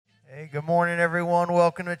Hey, good morning, everyone.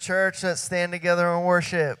 Welcome to church. Let's stand together and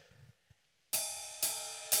worship.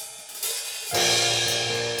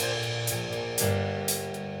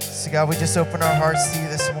 So, God, we just open our hearts to you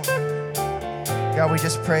this morning. God, we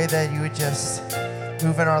just pray that you would just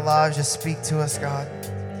move in our lives, just speak to us, God.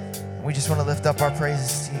 And we just want to lift up our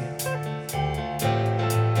praises to you.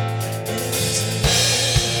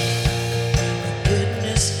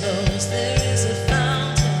 Goodness flows, there is a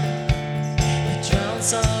fountain that drowns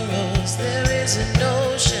sorrows, there is an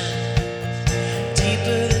ocean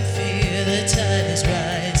deeper than fear, the tide is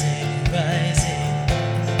rising, rising.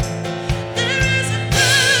 There is a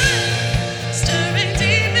flood stirring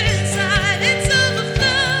deep inside, it's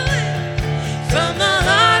overflowing from the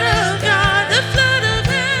heart of God, the flood of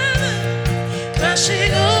heaven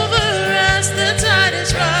crashing over us, the tide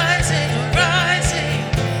is rising, rising.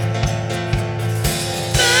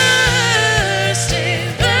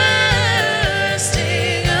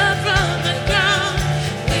 Bursting up from the ground,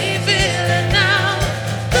 we feel it now.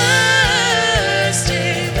 Bursting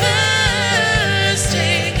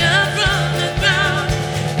up from the ground,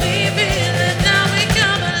 we feel it now. We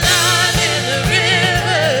come alive in the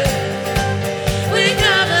river. We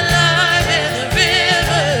come alive in the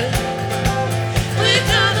river. We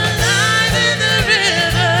come alive in the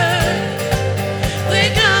river. We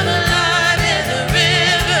come alive in the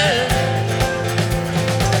river.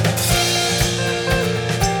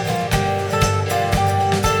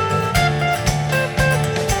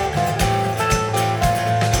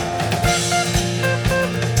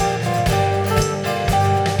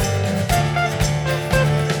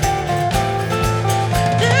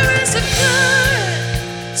 There is a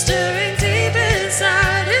flood stirring deep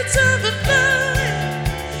inside, it's overflowing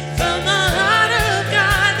from the heart of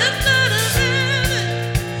God, the flood of heaven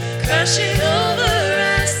crashing over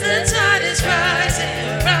us, the tide is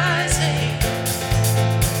rising, rising.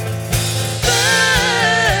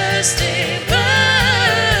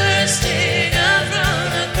 Bursting up from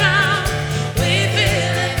the ground, we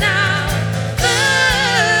feel it now.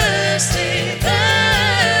 Bursting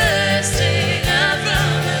up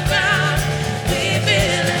from the ground, we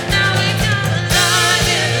feel it now. We come alive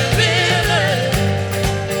in the river.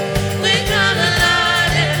 We come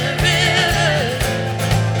alive in the river.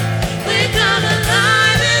 We come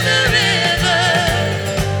alive in the river.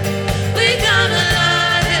 We come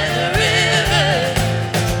alive in the river.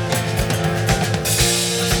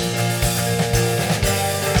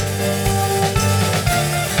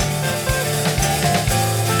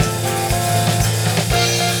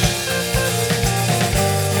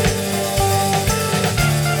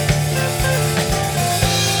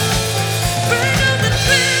 Bring out the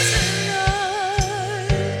prisoners,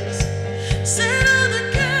 set all the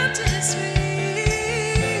captives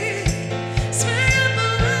free. Spring up a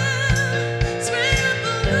well, spring up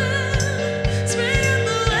a well, spring up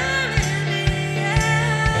a well in the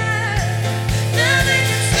air. Nothing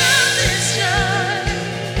can stop this joy.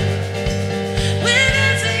 We're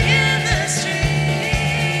dancing in the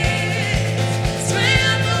streets. Spring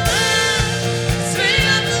up a well, spring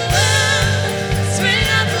up a well, spring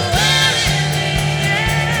up a well in the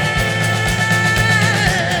air.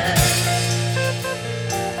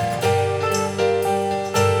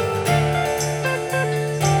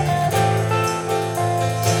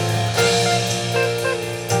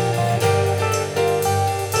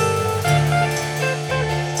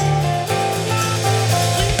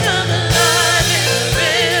 We come alive in the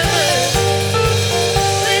river.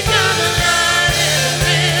 We come alive in the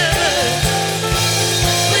river.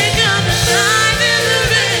 We come alive in the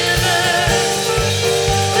river.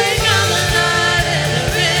 We come alive in the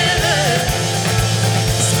river.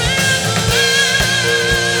 Spring up a well.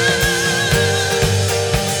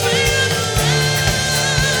 Spring up a well.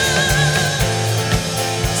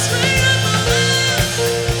 Spring up a well.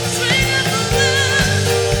 Spring up a well.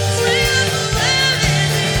 Spring up a well in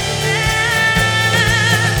the air.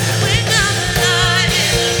 We come alive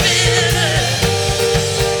in the river.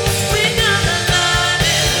 We come alive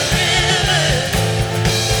in the river.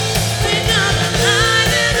 We come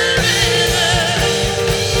alive in the river.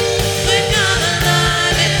 We come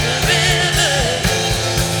alive in the river.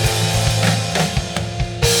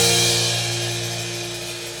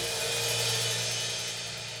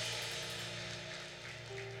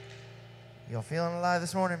 Y'all feeling alive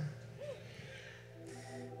this morning?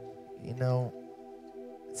 You know,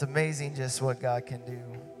 it's amazing just what God can do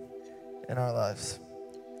in our lives.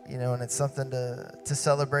 You know, and it's something to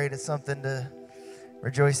celebrate. It's something to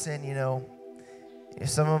rejoice in. You know,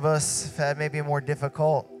 some of us have had maybe a more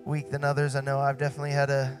difficult week than others. I know I've definitely had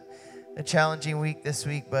a challenging week this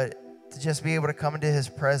week, but to just be able to come into his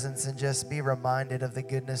presence and just be reminded of the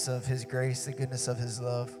goodness of his grace, the goodness of his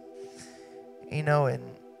love. You know, and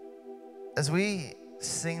as we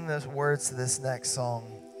sing those words to this next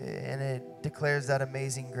song, and it declares that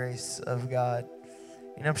amazing grace of God,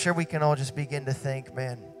 you know, I'm sure we can all just begin to think,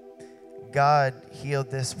 man, God healed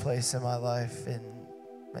this place in my life, and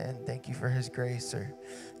man, thank you for his grace. Or,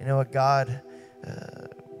 you know what, God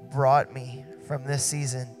brought me from this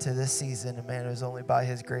season to this season, and man, it was only by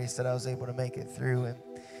his grace that I was able to make it through.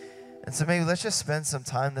 And so maybe let's just spend some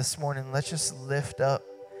time this morning. Let's just lift up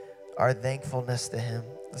our thankfulness to him.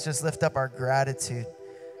 Let's just lift up our gratitude.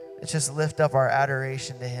 Let's just lift up our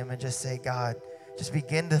adoration to him and just say, God, just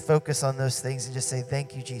begin to focus on those things and just say,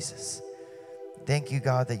 thank you, Jesus. Thank you,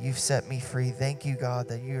 God, that you've set me free. Thank you, God,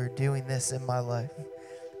 that you are doing this in my life.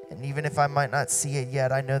 And even if I might not see it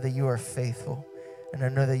yet, I know that you are faithful, and I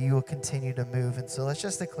know that you will continue to move. And so let's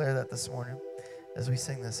just declare that this morning as we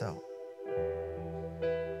sing this out.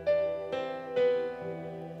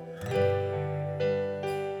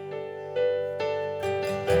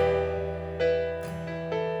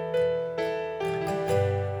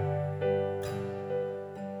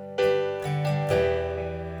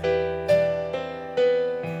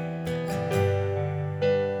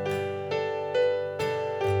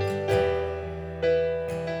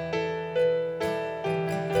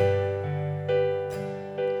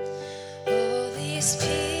 All these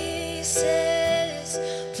pieces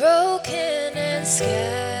broken and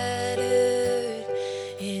scattered,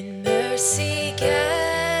 in mercy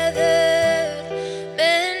gathered,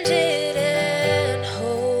 mended and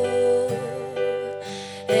whole,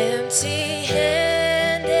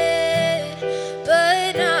 empty-handed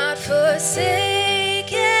but not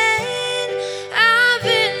forsaken. I've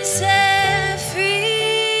been set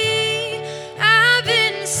free. I've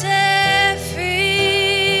been set free.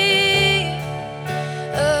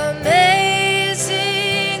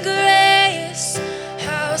 Amazing grace,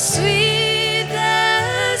 how sweet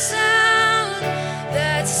the sound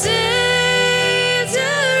that saved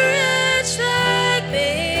a wretch like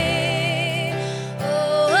me.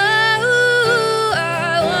 Oh,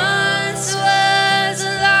 I once was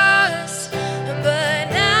lost, but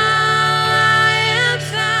now I am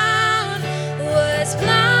found. Was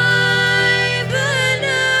blind, but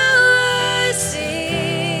now I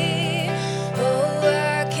see. Oh,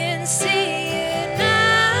 I can see it now.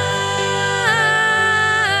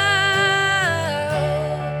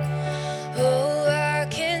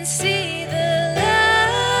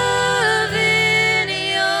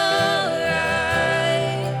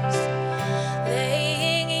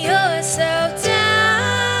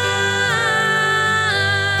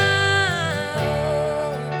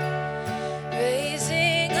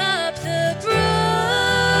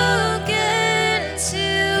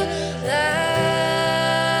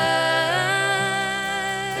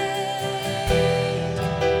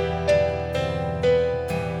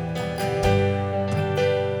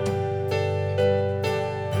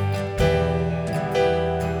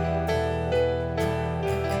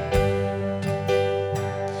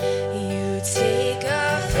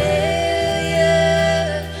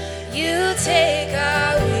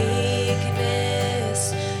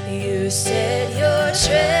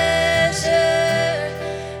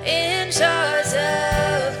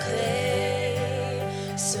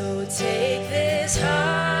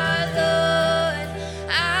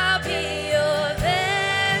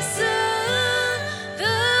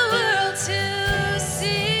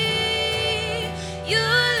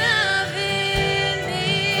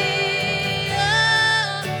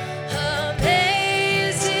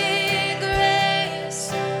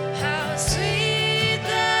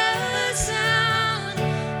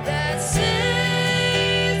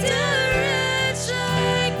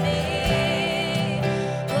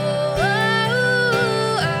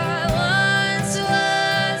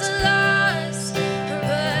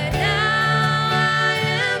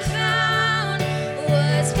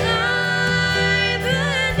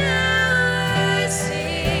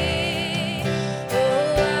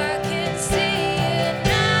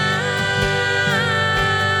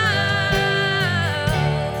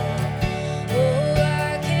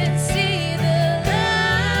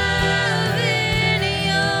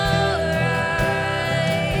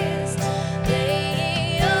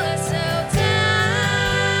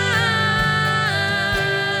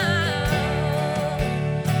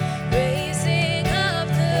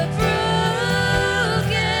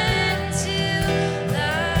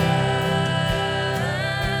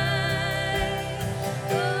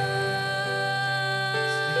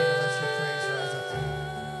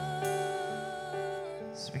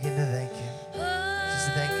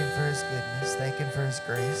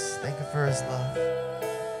 for his love.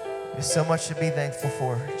 There's so much to be thankful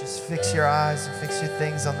for. Just fix your eyes and fix your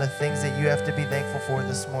things on the things that you have to be thankful for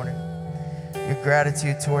this morning. Your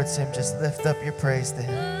gratitude towards him, just lift up your praise to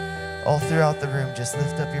him. All throughout the room, just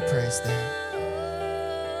lift up your praise to him.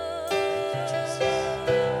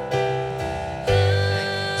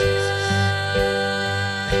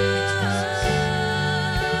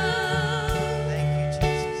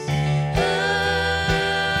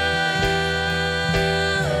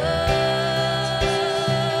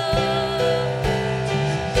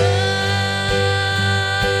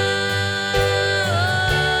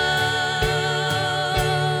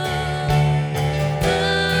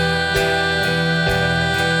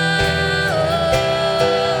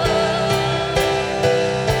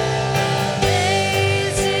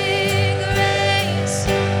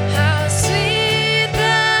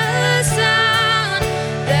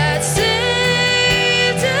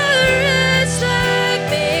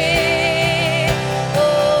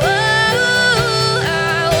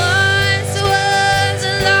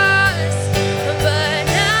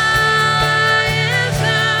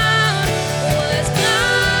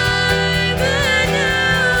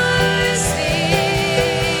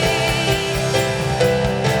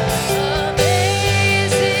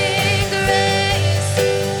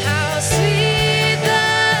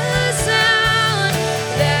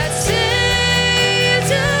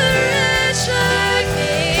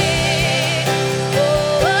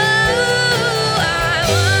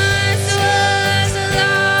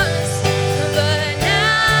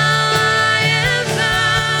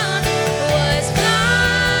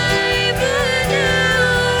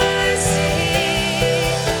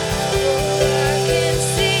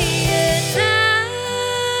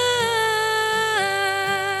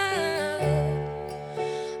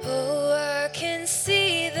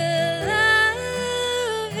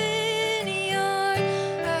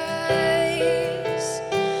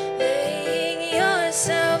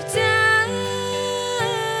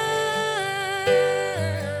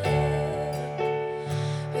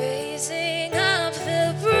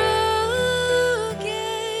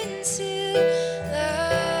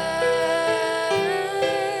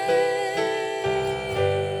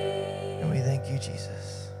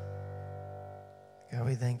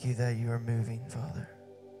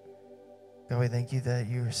 God, we thank you that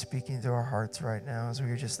you are speaking to our hearts right now as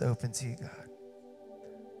we are just open to you, God.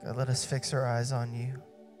 God, let us fix our eyes on you.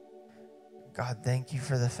 God, thank you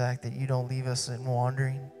for the fact that you don't leave us in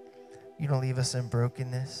wandering. You don't leave us in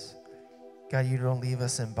brokenness. God, you don't leave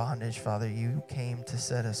us in bondage, Father. You came to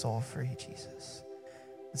set us all free, Jesus.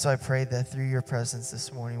 And so I pray that through your presence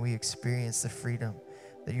this morning, we experience the freedom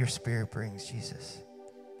that your Spirit brings, Jesus.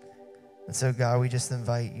 And so, God, we just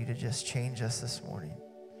invite you to just change us this morning.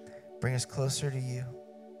 Bring us closer to you.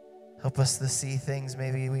 Help us to see things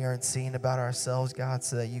maybe we aren't seeing about ourselves, God,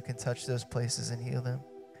 so that you can touch those places and heal them.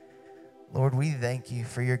 Lord, we thank you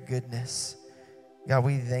for your goodness. God,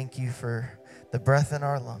 we thank you for the breath in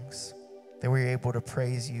our lungs that we're able to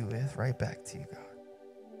praise you with right back to you,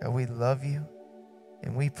 God. God, we love you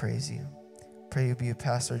and we praise you. Pray you be with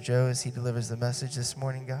Pastor Joe as he delivers the message this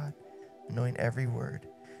morning, God, knowing every word.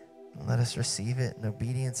 And let us receive it in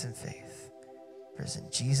obedience and faith. For it's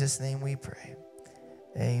in Jesus' name we pray.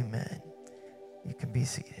 Amen. You can be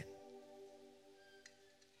seated.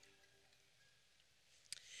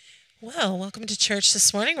 Well, welcome to church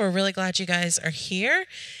this morning. We're really glad you guys are here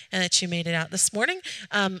and that you made it out this morning.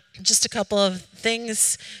 Just a couple of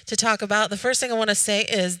things to talk about. The first thing I want to say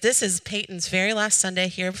is this is Peyton's very last Sunday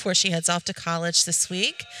here before she heads off to college this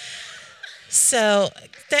week. So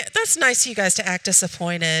that's nice of you guys to act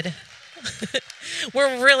disappointed.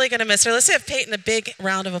 We're really going to miss her. Let's give Peyton a big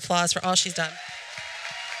round of applause for all she's done.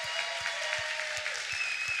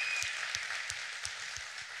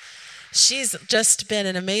 She's just been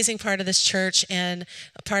an amazing part of this church and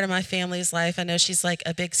a part of my family's life. I know she's like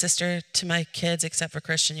a big sister to my kids, except for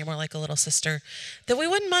Christian. You're more like a little sister that we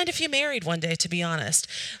wouldn't mind if you married one day, to be honest.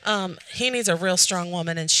 He needs a real strong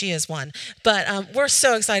woman, and she is one. But we're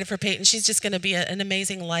so excited for Peyton. She's just going to be an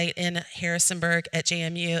amazing light in Harrisonburg at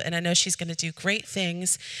JMU, and I know she's going to do great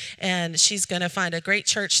things, and she's going to find a great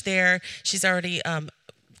church there. She's already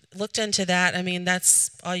looked into that. I mean,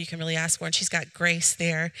 that's all you can really ask for. And she's got Grace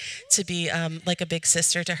there to be like a big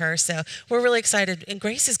sister to her. So we're really excited. And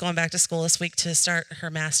Grace is going back to school this week to start her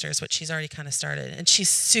master's, which she's already kind of started. And she's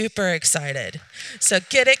super excited. So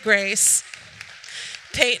get it, Grace.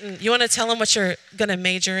 Peyton, you want to tell them what you're going to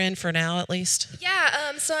major in for now, at least?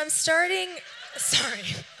 Yeah, so I'm starting,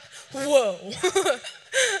 Whoa.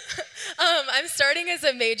 I'm starting as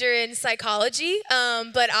a major in psychology,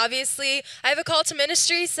 but obviously I have a call to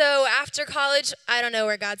ministry, so after college, I don't know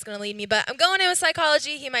where God's going to lead me, but I'm going in with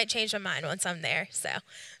psychology. He might change my mind once I'm there, so.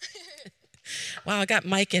 Wow, I got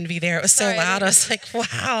mic envy there. It was so Sorry, I loud. I was didn't-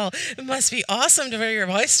 like, wow, it must be awesome to hear your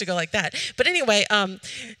voice to go like that. But anyway,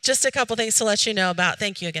 just a couple things to let you know about.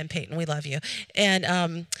 Thank you again, Peyton. We love you.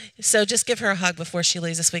 And so just give her a hug before she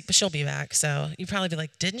leaves this week, but she'll be back. So you probably be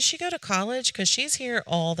like, didn't she go to college? Because she's here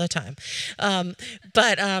all the time.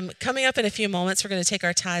 But coming up in a few moments, we're going to take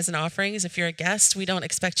our tithes and offerings. If you're a guest, we don't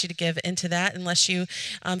expect you to give into that unless you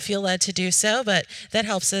feel led to do so. But that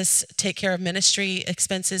helps us take care of ministry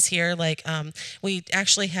expenses here. Like we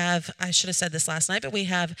actually have, I should have said this last night, but we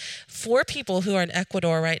have 4 people who are in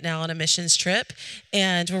Ecuador right now on a missions trip.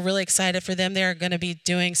 And we're really excited for them. They're going to be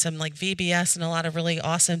doing some like VBS and a lot of really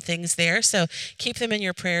awesome things there. So keep them in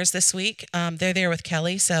your prayers this week. They're there with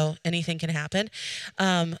Kelly, so anything can happen.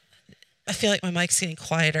 I feel like my mic's getting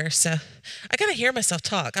quieter, so I gotta hear myself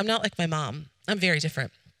talk. I'm not like my mom. I'm very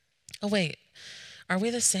different. Oh, wait. Are we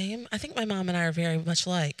the same? I think my mom and I are very much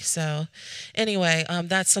alike. So anyway,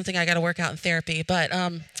 that's something I got to work out in therapy. But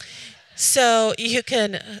so you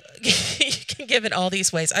can give it all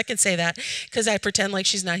these ways. I can say that because I pretend like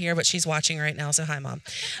she's not here, but she's watching right now. So hi, Mom.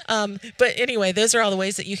 But anyway, those are all the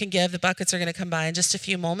ways that you can give. The buckets are going to come by in just a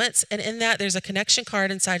few moments. And in that, there's a connection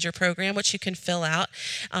card inside your program, which you can fill out.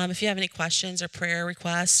 If you have any questions or prayer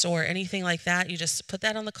requests or anything like that, you just put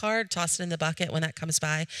that on the card, toss it in the bucket when that comes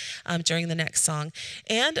by during the next song.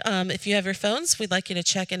 And if you have your phones, we'd like you to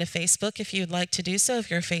check into Facebook if you'd like to do so,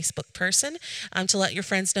 if you're a Facebook person, to let your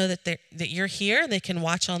friends know that you're here. They can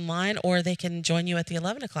watch online or they can join you at the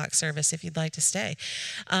 11 o'clock service if you'd like to stay.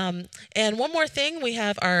 And one more thing, we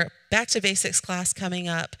have our Back to Basics class coming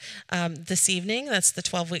up this evening. That's the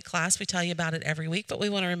 12-week class. We tell you about it every week, but we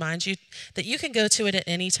want to remind you that you can go to it at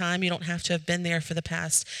any time. You don't have to have been there for the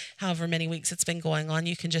past however many weeks it's been going on.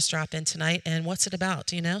 You can just drop in tonight. And what's it about?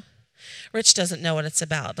 Do you know? Rich doesn't know what it's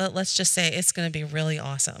about, but let's just say it's going to be really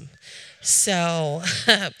awesome. So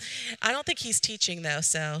I don't think he's teaching, though.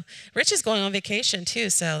 So Rich is going on vacation, too,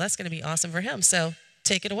 so that's going to be awesome for him. So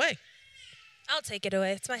take it away. I'll take it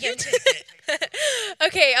away. It's my hand.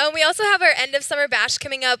 Okay, we also have our end of summer bash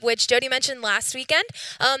coming up, which Jody mentioned last weekend.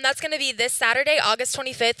 That's going to be this Saturday, August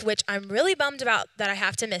 25th, which I'm really bummed about that I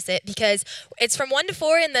have to miss it because it's from 1 to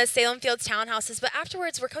 4 in the Salem Fields townhouses. But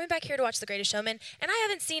afterwards, we're coming back here to watch The Greatest Showman, and I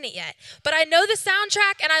haven't seen it yet. But I know the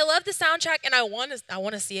soundtrack, and I love the soundtrack, and I want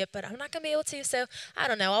to see it, but I'm not going to be able to, so I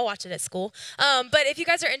don't know. I'll watch it at school. But if you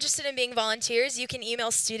guys are interested in being volunteers, you can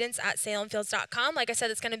email students@salemfields.com. Like I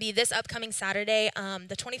said, it's going to be this upcoming Saturday,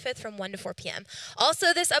 the 25th from 1 to 4 p.m.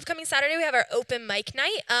 Also, this upcoming Saturday, we have our open mic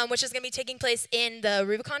night, which is going to be taking place in the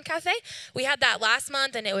Rubicon Cafe. We had that last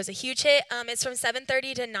month, and it was a huge hit. It's from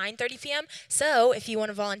 7:30 to 9:30 p.m. So if you want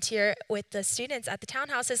to volunteer with the students at the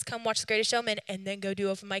townhouses, come watch The Greatest Showman and then go do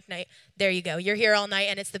open mic night. There you go. You're here all night,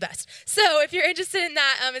 and it's the best. So if you're interested in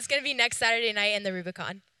that, it's going to be next Saturday night in the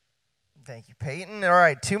Rubicon. Thank you, Peyton. All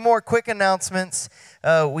right, 2 more quick announcements.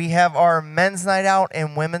 We have our men's night out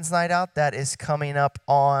and women's night out. That is coming up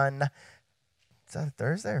on, is that a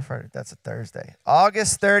Thursday or Friday? That's a Thursday.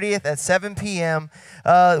 August 30th at 7 p.m.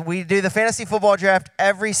 We do the fantasy football draft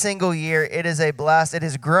every single year. It is a blast. It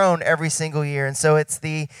has grown every single year. And so it's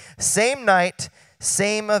the same night,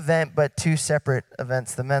 same event, but 2 separate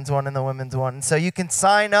events, the men's one and the women's one. And so you can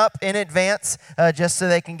sign up in advance just so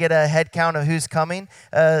they can get a head count of who's coming.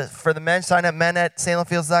 For the men, sign up men at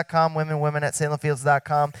salemfields.com, women at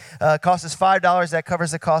salemfields.com. Cost is $5. That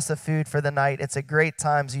covers the cost of food for the night. It's a great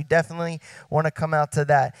time, so you definitely want to come out to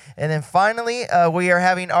that. And then finally, we are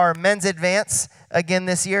having our men's advance again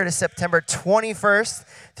this year. It is September 21st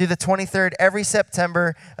through the 23rd. Every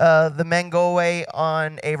September, the men go away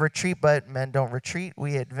on a retreat, but men don't retreat.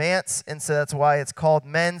 We advance, and so that's why it's called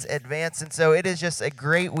Men's Advance. And so it is just a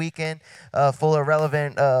great weekend full of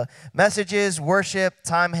relevant messages, worship,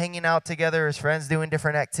 time hanging out together as friends, doing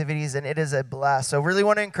different activities, and it is a blast. So really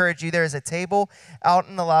want to encourage you. There is a table out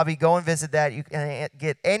in the lobby. Go and visit that. You can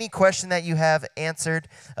get any question that you have answered,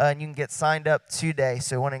 and you can get signed up today.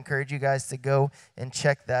 So I want to encourage you guys to go and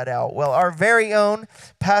check that out. Well, our very own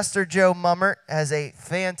Pastor Joe Mummert has a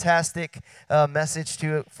fantastic message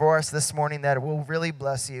for us this morning that will really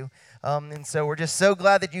bless you. And so we're just so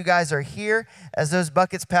glad that you guys are here. As those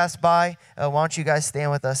buckets pass by, why don't you guys stand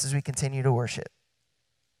with us as we continue to worship.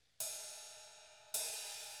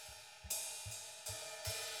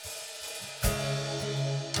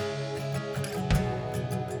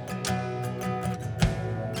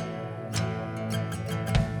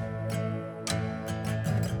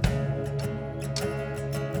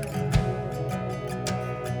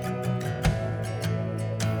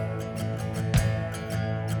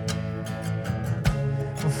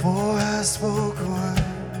 I spoke a word,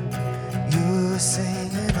 you were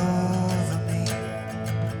singing over me.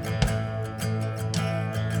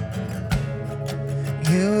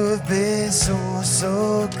 You've been so,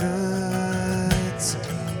 so good to me.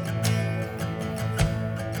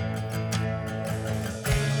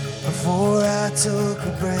 Before I took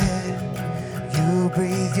a breath, you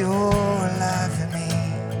breathed your life in me.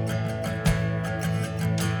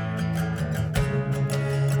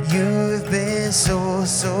 You've been so,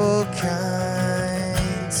 so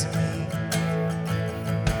kind to me.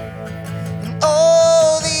 And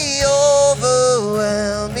oh, the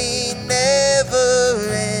overwhelming,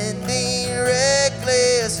 never-ending,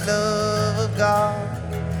 reckless love of God.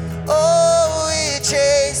 Oh, it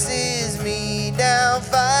chases me down,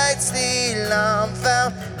 fights till I'm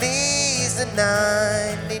found, leaves the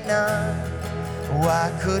 99. Oh,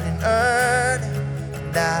 I couldn't earn it,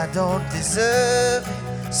 and I don't deserve it.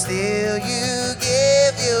 Still you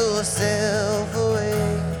give yourself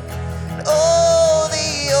away. And oh,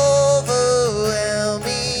 the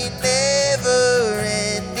overwhelming,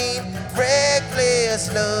 never-ending, reckless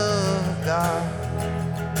love of God.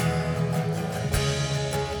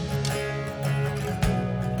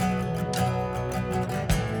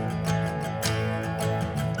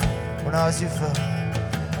 When I was your foe,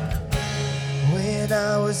 when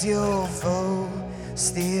I was your foe,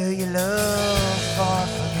 still your love fought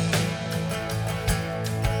for me.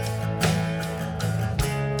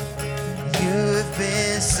 You've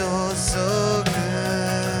been so, so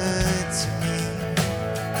good to me.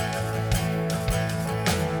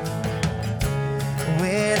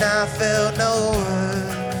 When I felt no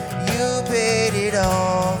worth, you paid it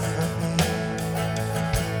all for me.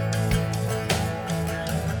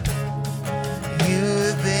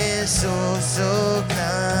 You've been so, so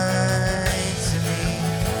kind to me.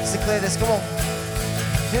 Let's declare this, come on.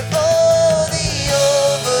 Oh, the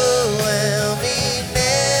overwhelming,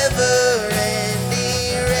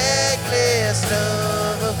 never-ending, reckless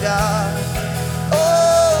love of God.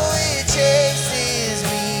 Oh, it chases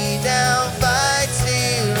me down, fights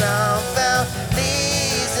till I'm found,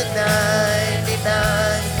 leaves the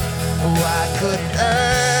 99. Oh, I couldn't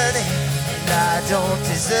earn it, and I don't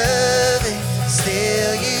deserve it.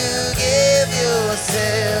 Still you give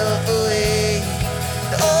yourself away.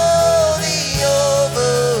 Oh, the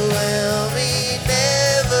overwhelming,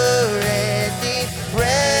 never-ending,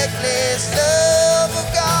 reckless love of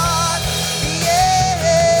God. Yeah.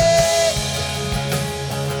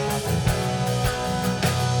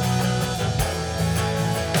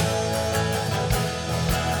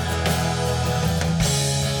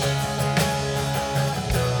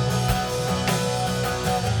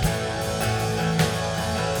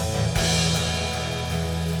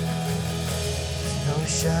 No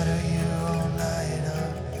shadow you won't light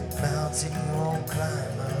up, mountain you won't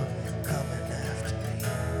climb up, coming after me.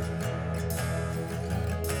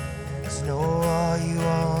 There's no wall you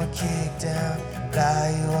won't kick down,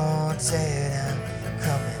 lie you won't tear down,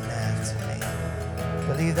 coming after me.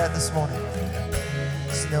 Believe that this morning.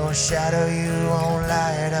 There's no shadow you won't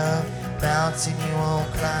light up, mountain you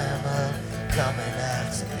won't climb up, coming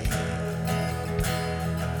after me.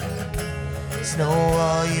 There's no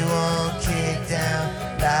wall you won't kick down,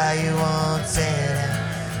 lie you won't tear down,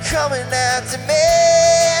 coming after me.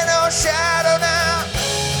 No shadow now.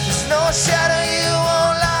 There's no shadow you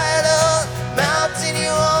won't light up, mountain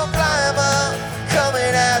you won't climb up,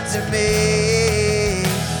 coming after me.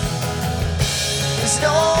 There's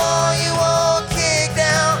no wall you won't kick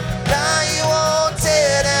down, lie you won't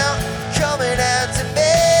tear down, coming after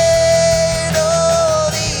me. No,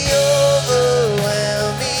 the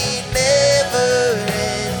overwhelming,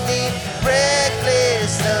 never-ending,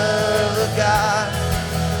 reckless love of God.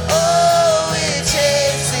 Oh, it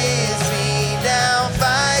chases me down,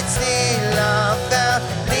 fights till I'm found,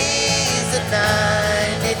 leaves the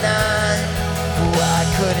 99. Oh, I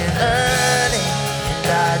couldn't earn it, and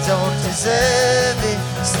I don't deserve it.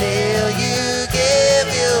 Still you give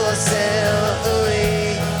yourself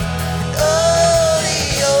away. Oh, the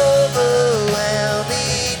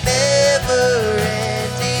overwhelming,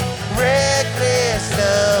 never-ending, reckless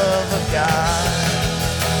love of God.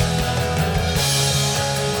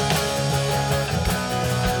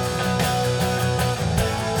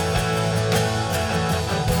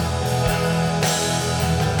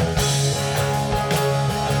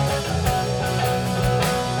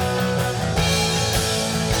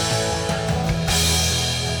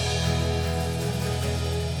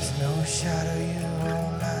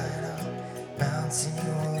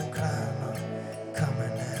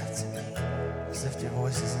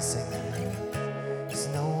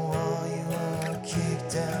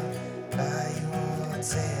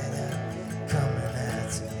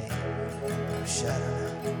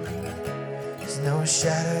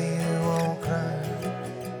 shadow you won't climb,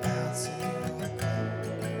 mountain you won't climb.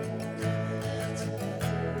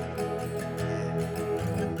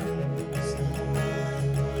 There's no wall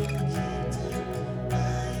you won't keep down,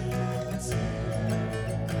 lie you won't take.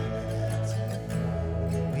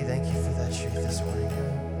 We thank you for that truth this morning,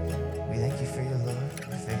 God. We thank you for your love,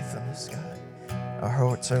 your faithfulness, God. Our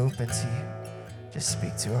hearts are open to you. Just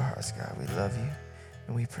speak to our hearts, God. We love you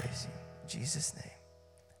and we praise you. In Jesus' name,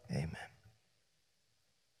 amen.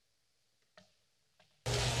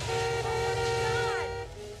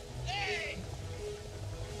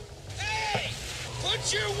 Hey!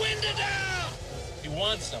 Put your window down! He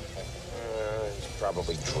wants something. He's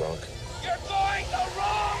probably drunk. You're going the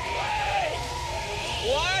wrong way!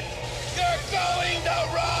 What? You're going the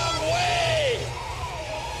wrong way!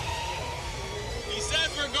 He says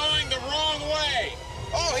we're going the wrong way.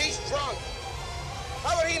 Oh, he's drunk.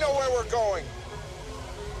 How would he know where we're going?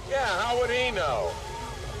 Yeah, how would he know?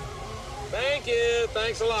 Thank you.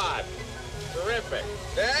 Thanks a lot. Terrific.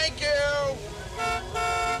 Thank you.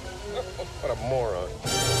 What a moron.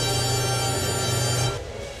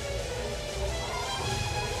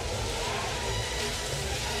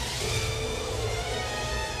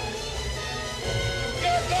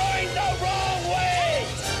 You're going the wrong way!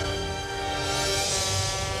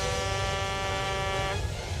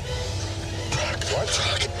 What?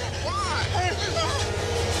 Why?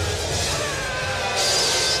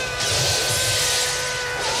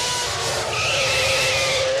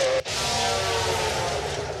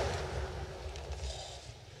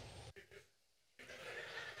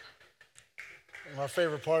 My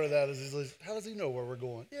favorite part of that is he's like, how does he know where we're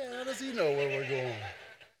going? Yeah, how does he know where we're going?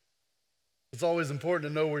 It's always important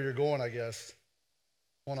to know where you're going, I guess.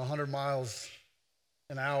 Going 100 miles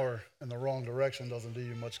an hour in the wrong direction doesn't do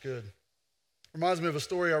you much good. Reminds me of a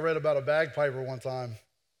story I read about a bagpiper one time.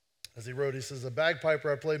 As he wrote, he says, a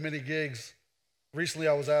bagpiper, I play many gigs. Recently,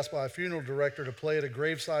 I was asked by a funeral director to play at a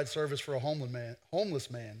graveside service for a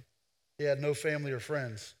homeless man. He had no family or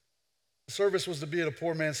friends. The service was to be at a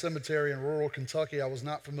poor man's cemetery in rural Kentucky. I was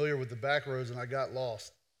not familiar with the back roads, and I got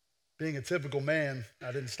lost. Being a typical man,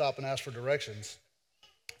 I didn't stop and ask for directions.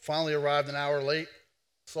 Finally arrived an hour late,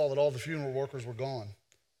 saw that all the funeral workers were gone.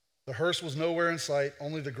 The hearse was nowhere in sight,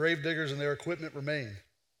 only the gravediggers and their equipment remained.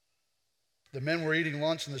 The men were eating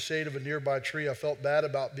lunch in the shade of a nearby tree. I felt bad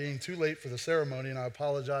about being too late for the ceremony, and I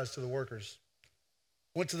apologized to the workers.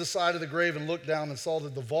 Went to the side of the grave and looked down and saw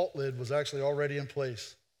that the vault lid was actually already in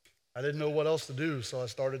place. I didn't know what else to do, so I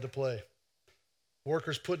started to play.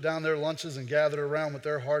 Workers put down their lunches and gathered around with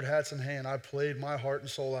their hard hats in hand. I played my heart and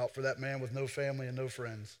soul out for that man with no family and no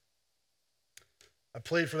friends. I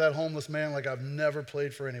played for that homeless man like I've never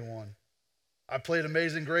played for anyone. I played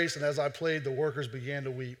Amazing Grace, and as I played, the workers began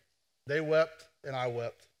to weep. They wept, and I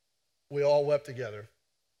wept. We all wept together.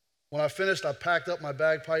 When I finished, I packed up my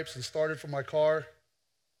bagpipes and started for my car.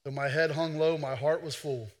 Though my head hung low, my heart was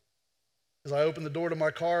full. As I opened the door to my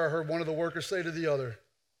car, I heard one of the workers say to the other,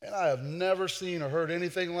 and I have never seen or heard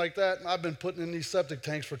anything like that, and I've been putting in these septic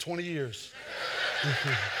tanks for 20 years.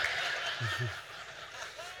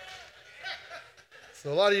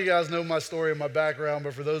 So a lot of you guys know my story and my background,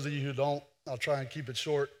 but for those of you who don't, I'll try and keep it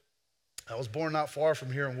short. I was born not far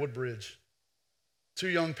from here in Woodbridge. 2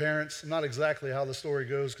 young parents, not exactly how the story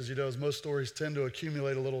goes, because as most stories tend to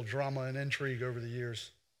accumulate a little drama and intrigue over the years.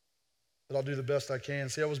 But I'll do the best I can.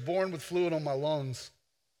 See, I was born with fluid on my lungs.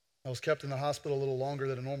 I was kept in the hospital a little longer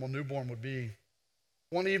than a normal newborn would be.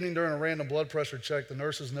 One evening during a random blood pressure check, the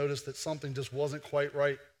nurses noticed that something just wasn't quite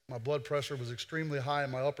right. My blood pressure was extremely high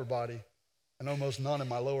in my upper body and almost none in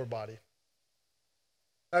my lower body.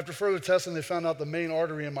 After further testing, they found out the main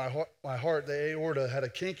artery in my heart, the aorta, had a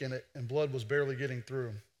kink in it and blood was barely getting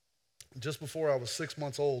through. Just before I was 6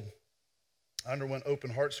 months old, I underwent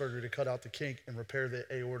open heart surgery to cut out the kink and repair the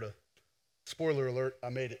aorta. Spoiler alert, I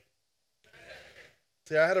made it.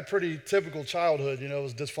 See, I had a pretty typical childhood, it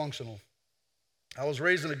was dysfunctional. I was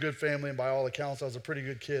raised in a good family, and by all accounts, I was a pretty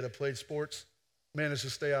good kid. I played sports, managed to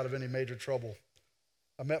stay out of any major trouble.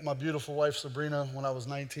 I met my beautiful wife, Sabrina, when I was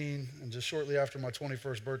 19, and just shortly after my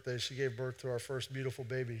 21st birthday, she gave birth to our first beautiful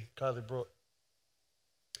baby, Kylie Brooke.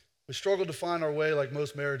 We struggled to find our way like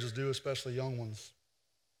most marriages do, especially young ones.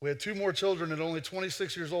 We had 2 more children, and at only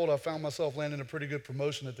 26 years old, I found myself landing a pretty good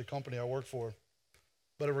promotion at the company I worked for.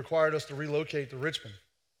 But it required us to relocate to Richmond.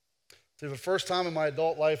 See, the first time in my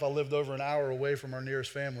adult life, I lived over an hour away from our nearest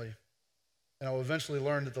family, and I eventually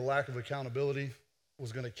learned that the lack of accountability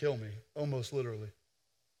was going to kill me, almost literally.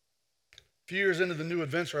 A few years into the new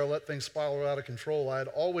adventure, I let things spiral out of control. I had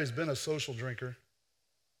always been a social drinker.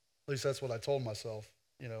 At least that's what I told myself,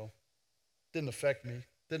 Didn't affect me,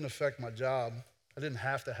 didn't affect my job. I didn't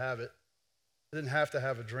have to have it. I didn't have to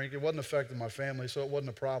have a drink. It wasn't affecting my family, so it wasn't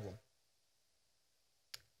a problem.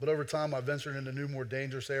 But over time, I ventured into new, more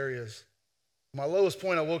dangerous areas. My lowest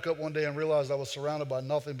point, I woke up one day and realized I was surrounded by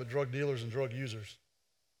nothing but drug dealers and drug users.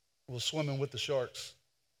 I was swimming with the sharks,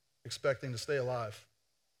 expecting to stay alive.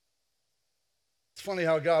 It's funny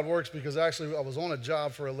how God works, because actually I was on a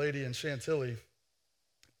job for a lady in Chantilly.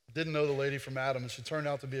 Didn't know the lady from Adam, and she turned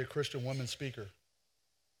out to be a Christian women speaker.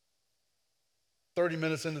 30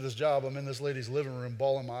 minutes into this job, I'm in this lady's living room,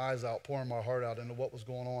 bawling my eyes out, pouring my heart out into what was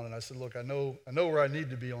going on. And I said, look, I know where I need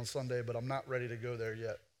to be on Sunday, but I'm not ready to go there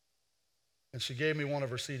yet. And she gave me one of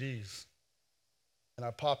her CDs. And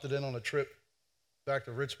I popped it in on a trip back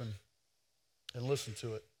to Richmond and listened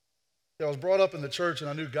to it. I was brought up in the church, and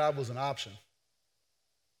I knew God was an option.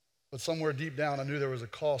 But somewhere deep down, I knew there was a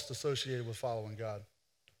cost associated with following God.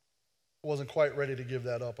 I wasn't quite ready to give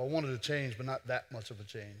that up. I wanted to change, but not that much of a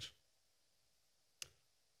change.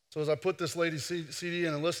 So as I put this lady's CD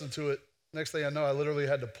in and listened to it, next thing I know, I literally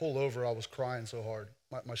had to pull over. I was crying so hard.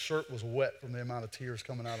 My shirt was wet from the amount of tears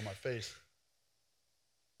coming out of my face.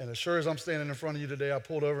 And as sure as I'm standing in front of you today, I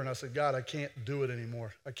pulled over and I said, God, I can't do it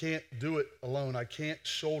anymore. I can't do it alone. I can't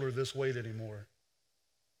shoulder this weight anymore.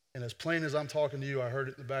 And as plain as I'm talking to you, I heard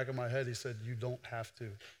it in the back of my head. He said, you don't have to.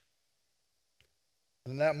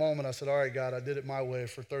 And in that moment, I said, all right, God, I did it my way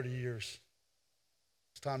for 30 years.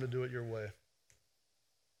 It's time to do it your way.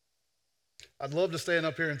 I'd love to stand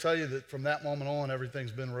up here and tell you that from that moment on,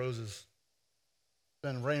 everything's been roses. It's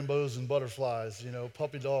been rainbows and butterflies,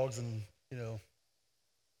 puppy dogs and,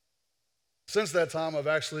 Since that time, I've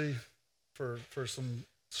actually, for some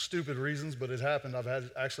stupid reasons, but it happened,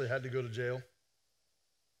 I've actually had to go to jail.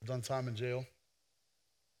 I've done time in jail.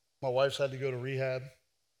 My wife's had to go to rehab.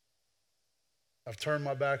 I've turned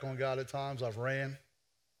my back on God at times. I've ran.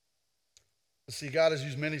 But see, God has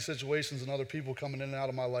used many situations and other people coming in and out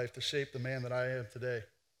of my life to shape the man that I am today.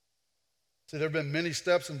 See, there have been many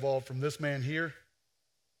steps involved from this man here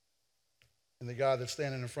and the guy that's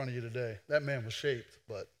standing in front of you today. That man was shaped,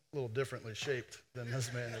 but a little differently shaped than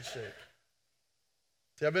this man is shaped.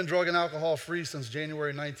 See, I've been drug and alcohol free since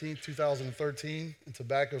January 19th, 2013, and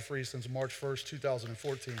tobacco free since March 1st,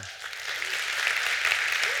 2014.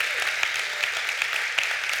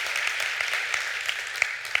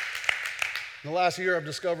 In the last year, I've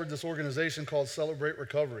discovered this organization called Celebrate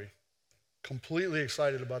Recovery. Completely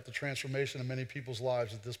excited about the transformation in many people's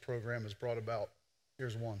lives that this program has brought about.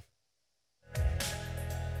 Here's one.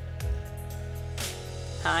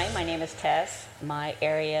 Hi, my name is Tess. My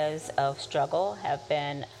areas of struggle have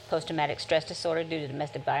been post-traumatic stress disorder due to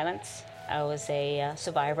domestic violence. I was a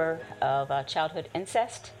survivor of childhood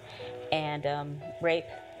incest and rape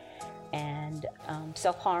and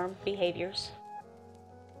self-harm behaviors.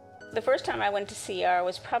 The first time I went to CR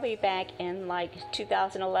was probably back in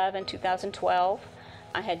 2011, 2012.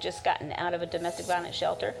 I had just gotten out of a domestic violence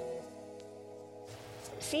shelter.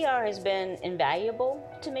 CR has been invaluable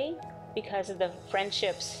to me because of the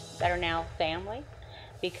friendships that are now family,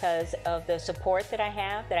 because of the support that I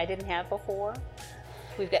have that I didn't have before.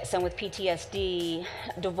 We've got some with PTSD,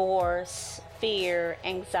 divorce, fear,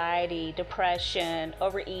 anxiety, depression,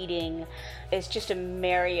 overeating. It's just a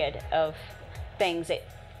myriad of things that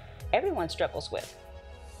everyone struggles with.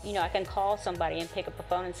 I can call somebody and pick up the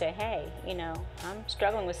phone and say, hey, I'm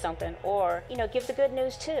struggling with something, or, give the good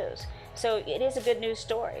news too. So it is a good news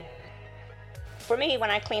story. For me, when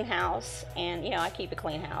I clean house, and, I keep a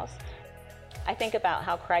clean house, I think about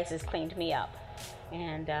how Christ has cleaned me up.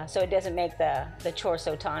 And so it doesn't make the chore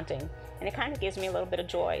so taunting. And it kind of gives me a little bit of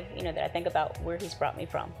joy, that I think about where he's brought me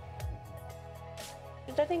from.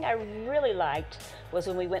 The thing I really liked was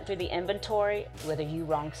when we went through the inventory, whether you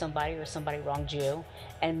wronged somebody or somebody wronged you,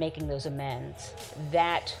 and making those amends.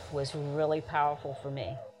 That was really powerful for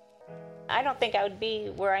me. I don't think I would be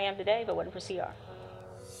where I am today if it wasn't for CR.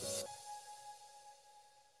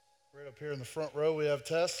 Right up here in the front row, we have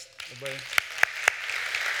Tess. Everybody.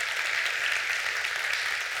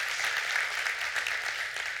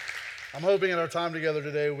 I'm hoping in our time together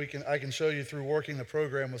today, I can show you through working the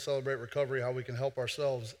program with Celebrate Recovery how we can help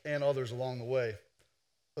ourselves and others along the way.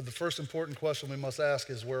 But the first important question we must ask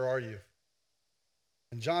is, where are you?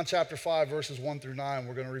 In John chapter 5, verses 1 through 9,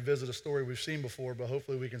 we're going to revisit a story we've seen before, but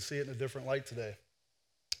hopefully we can see it in a different light today.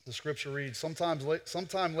 The scripture reads,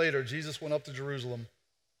 sometime later, Jesus went up to Jerusalem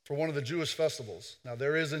for one of the Jewish festivals. Now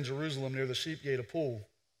there is in Jerusalem near the sheep gate a pool,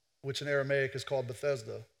 which in Aramaic is called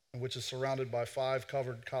Bethesda, and which is surrounded by 5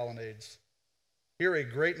 covered colonnades. Here a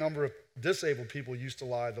great number of disabled people used to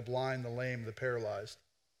lie, the blind, the lame, the paralyzed.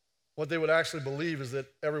 What they would actually believe is that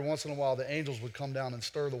every once in a while the angels would come down and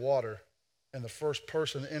stir the water, and the first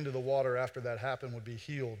person into the water after that happened would be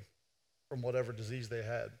healed from whatever disease they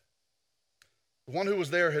had. The one who was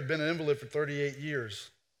there had been an invalid for 38 years.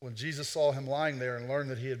 When Jesus saw him lying there and learned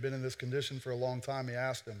that he had been in this condition for a long time, he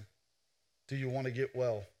asked him, "Do you want to get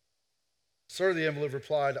well?" "Sir," the invalid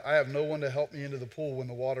replied, "I have no one to help me into the pool when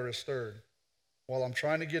the water is stirred. While I'm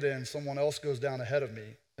trying to get in, someone else goes down ahead of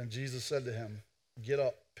me." Then Jesus said to him, "Get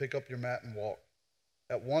up, pick up your mat and walk."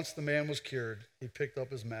 At once the man was cured. He picked up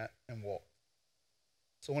his mat and walked.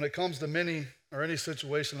 So when it comes to many or any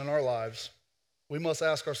situation in our lives, we must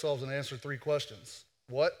ask ourselves and answer three questions.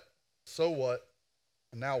 What? So what?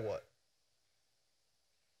 And now what?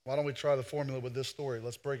 Why don't we try the formula with this story?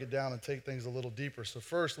 Let's break it down and take things a little deeper. So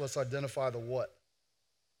first, let's identify the what.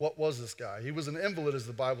 What was this guy? He was an invalid, as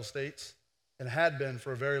the Bible states, and had been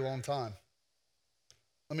for a very long time.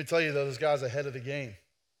 Let me tell you, though, this guy's ahead of the game.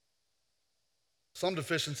 Some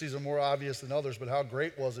deficiencies are more obvious than others, but how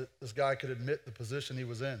great was it this guy could admit the position he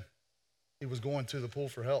was in? He was going to the pool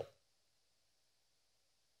for help.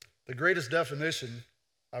 The greatest definition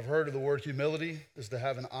I've heard of the word humility is to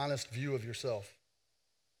have an honest view of yourself.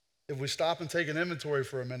 If we stop and take an inventory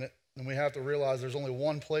for a minute, then we have to realize there's only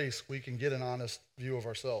one place we can get an honest view of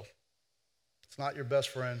ourselves. It's not your best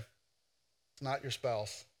friend. It's not your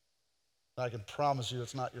spouse. And I can promise you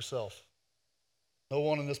it's not yourself. No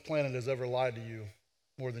one on this planet has ever lied to you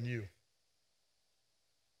more than you.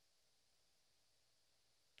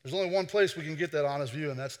 There's only one place we can get that honest view,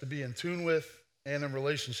 and that's to be in tune with and in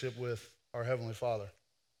relationship with our Heavenly Father.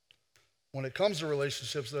 When it comes to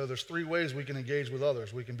relationships, though, there's three ways we can engage with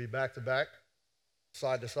others. We can be back to back,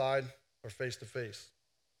 side to side, or face to face.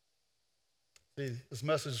 See, this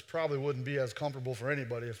message probably wouldn't be as comfortable for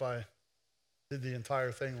anybody if I did the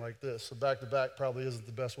entire thing like this. So back to back probably isn't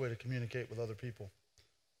the best way to communicate with other people.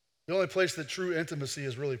 The only place that true intimacy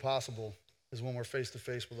is really possible is when we're face to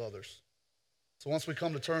face with others. So once we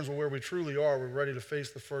come to terms with where we truly are, we're ready to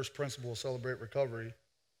face the first principle of Celebrate Recovery,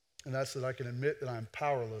 and that's that I can admit that I'm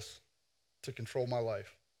powerless to control my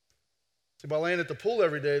life. See, by laying at the pool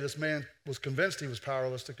every day, this man was convinced he was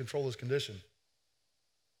powerless to control his condition.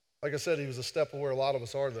 Like I said, he was a step of where a lot of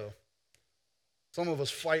us are, though. Some of us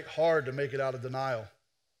fight hard to make it out of denial.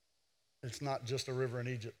 It's not just a river in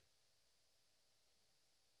Egypt.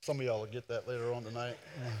 Some of y'all will get that later on tonight.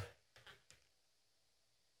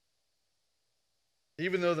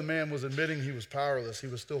 Even though the man was admitting he was powerless, he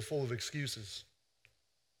was still full of excuses.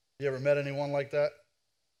 You ever met anyone like that?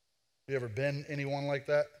 You ever been anyone like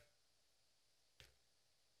that?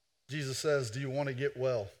 Jesus says, "Do you want to get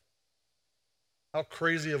well?" How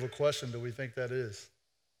crazy of a question do we think that is?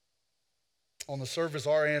 On the surface,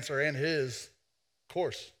 our answer and his, of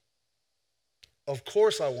course. Of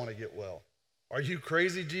course I want to get well. Are you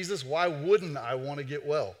crazy, Jesus? Why wouldn't I want to get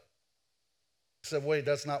well? He said, wait,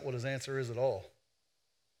 that's not what his answer is at all.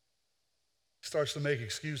 He starts to make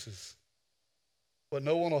excuses. But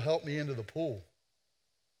no one will help me into the pool.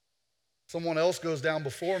 Someone else goes down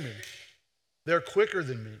before me. They're quicker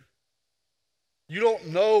than me. You don't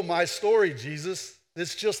know my story, Jesus.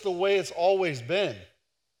 It's just the way it's always been.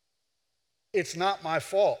 It's not my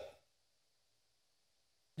fault.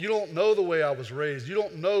 You don't know the way I was raised. You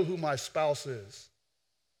don't know who my spouse is.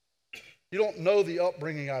 You don't know the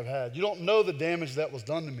upbringing I've had. You don't know the damage that was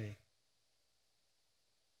done to me.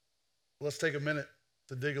 Let's take a minute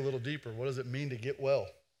to dig a little deeper. What does it mean to get well?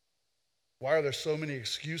 Why are there so many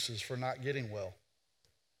excuses for not getting well?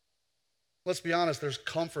 Let's be honest, there's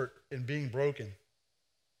comfort in being broken.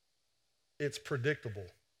 It's predictable.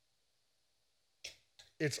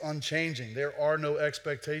 It's unchanging. There are no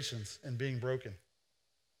expectations in being broken.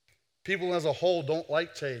 People as a whole don't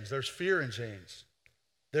like change. There's fear in change.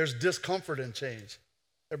 There's discomfort in change.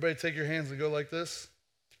 Everybody take your hands and go like this.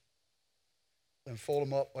 And fold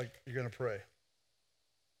them up like you're going to pray.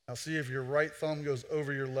 Now see if your right thumb goes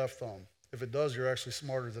over your left thumb. If it does, you're actually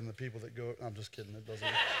smarter than the people that go, I'm just kidding, it doesn't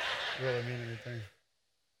really mean anything.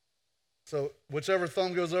 So whichever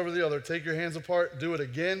thumb goes over the other, take your hands apart, do it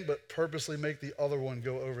again, but purposely make the other one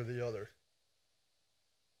go over the other.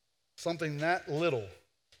 Something that little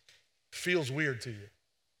feels weird to you.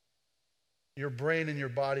 Your brain and your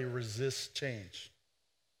body resists change.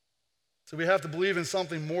 So we have to believe in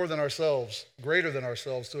something more than ourselves, greater than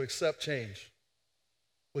ourselves, to accept change.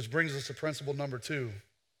 Which brings us to principle number 2,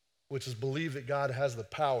 which is believe that God has the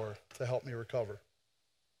power to help me recover.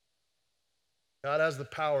 God has the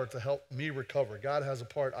power to help me recover. God has a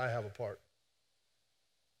part, I have a part.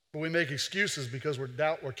 But we make excuses because we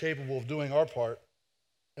doubt we're capable of doing our part,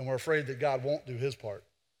 and we're afraid that God won't do his part.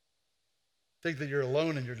 Think that you're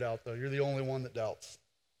alone in your doubt, though. You're the only one that doubts.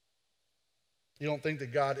 You don't think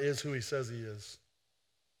that God is who he says he is.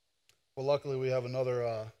 Well, luckily we have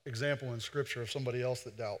another example in Scripture of somebody else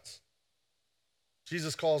that doubts.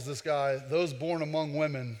 Jesus calls this guy, those born among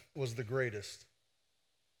women was the greatest.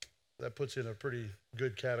 That puts you in a pretty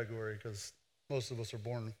good category because most of us are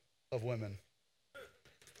born of women.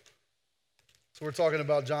 So we're talking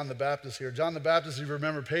about John the Baptist here. John the Baptist, if you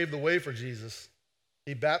remember, paved the way for Jesus.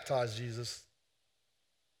 He baptized Jesus.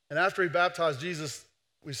 And after he baptized Jesus,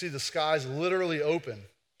 we see the skies literally open.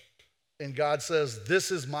 And God says,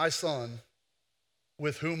 "This is my son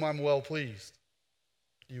with whom I'm well pleased."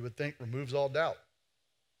 You would think removes all doubt.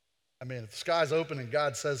 I mean, if the sky's open and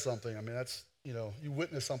God says something, I mean, that's, you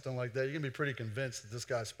witness something like that, you're going to be pretty convinced that this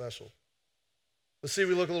guy's special. But see,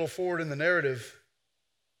 we look a little forward in the narrative.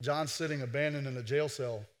 John's sitting abandoned in a jail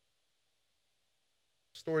cell.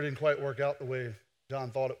 Story didn't quite work out the way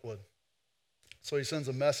John thought it would. So he sends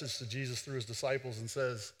a message to Jesus through his disciples and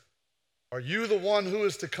says, "Are you the one who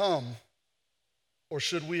is to come, or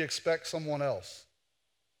should we expect someone else?"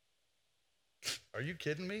 Are you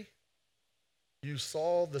kidding me? You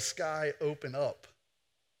saw the sky open up.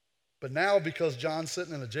 But now, because John's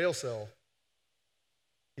sitting in a jail cell,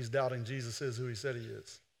 he's doubting Jesus is who he said he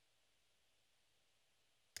is.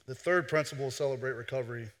 The third principle of Celebrate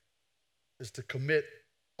Recovery is to commit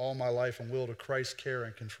all my life and will to Christ's care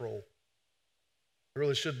and control. There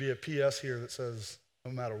really should be a PS here that says,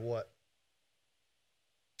 no matter what.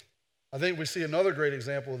 I think we see another great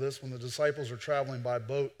example of this when the disciples are traveling by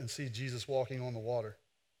boat and see Jesus walking on the water.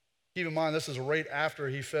 Keep in mind, this is right after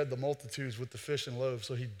he fed the multitudes with the fish and loaves,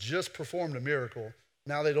 so he just performed a miracle.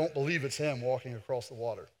 Now they don't believe it's him walking across the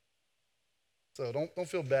water. So don't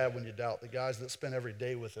feel bad when you doubt. The guys that spent every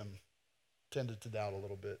day with him tended to doubt a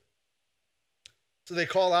little bit. So they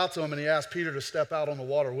call out to him, and he asks Peter to step out on the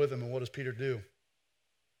water with him, and what does Peter do?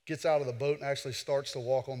 Gets out of the boat and actually starts to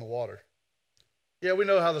walk on the water. Yeah, we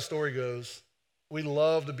know how the story goes. We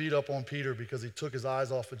love to beat up on Peter because he took his eyes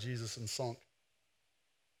off of Jesus and sunk.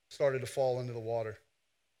 Started to fall into the water.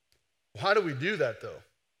 Why do we do that, though?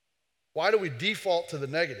 Why do we default to the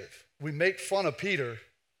negative? We make fun of Peter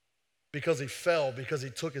because he fell, because he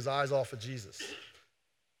took his eyes off of Jesus.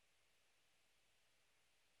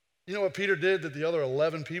 You know what Peter did that the other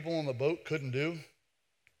 11 people on the boat couldn't do?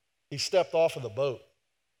 He stepped off of the boat.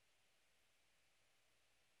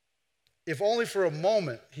 If only for a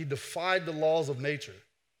moment, he defied the laws of nature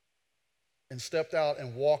and stepped out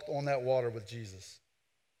and walked on that water with Jesus.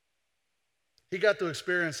 He got to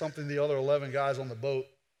experience something the other 11 guys on the boat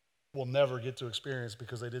will never get to experience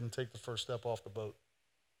because they didn't take the first step off the boat.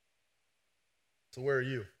 So where are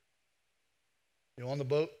you? You on the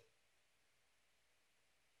boat?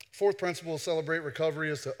 Fourth principle of Celebrate Recovery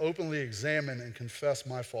is to openly examine and confess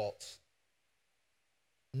my faults.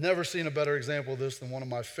 Never seen a better example of this than one of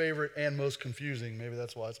my favorite and most confusing. Maybe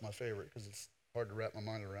that's why it's my favorite, because it's hard to wrap my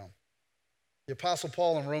mind around. The Apostle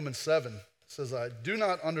Paul in Romans 7 says, "I do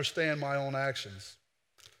not understand my own actions,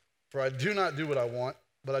 for I do not do what I want,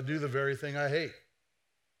 but I do the very thing I hate.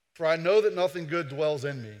 For I know that nothing good dwells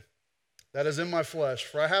in me, that is in my flesh,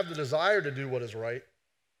 for I have the desire to do what is right,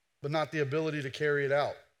 but not the ability to carry it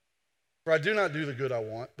out. For I do not do the good I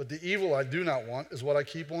want, but the evil I do not want is what I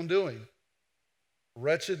keep on doing.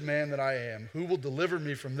 Wretched man that I am, who will deliver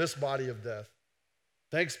me from this body of death?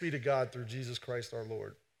 Thanks be to God through Jesus Christ our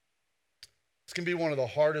Lord." This can be one of the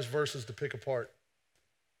hardest verses to pick apart,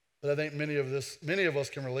 but I think many of us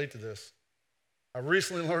can relate to this. I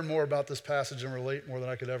recently learned more about this passage and relate more than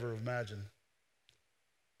I could ever imagine.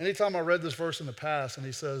 Anytime I read this verse in the past and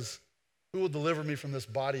he says, "Who will deliver me from this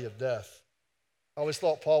body of death?" I always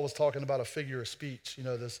thought Paul was talking about a figure of speech,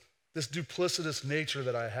 this duplicitous nature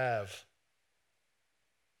that I have.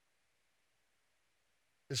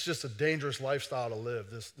 It's just a dangerous lifestyle to live,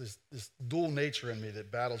 this dual nature in me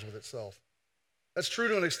that battles with itself. That's true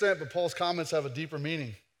to an extent, but Paul's comments have a deeper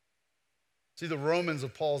meaning. See, the Romans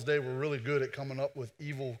of Paul's day were really good at coming up with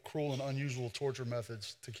evil, cruel, and unusual torture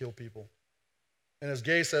methods to kill people. And as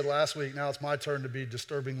Gay said last week, now it's my turn to be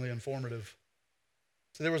disturbingly informative.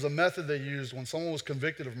 So there was a method they used when someone was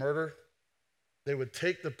convicted of murder. They would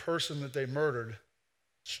take the person that they murdered,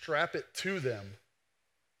 strap it to them,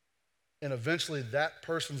 and eventually that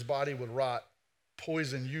person's body would rot,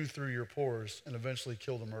 poison you through your pores, and eventually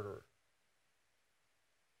kill the murderer.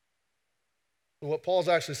 So what Paul's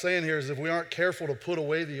actually saying here is if we aren't careful to put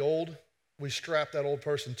away the old, we strap that old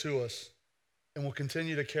person to us, and we'll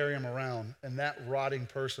continue to carry him around, and that rotting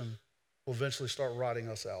person will eventually start rotting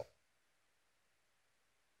us out.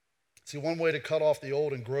 See, one way to cut off the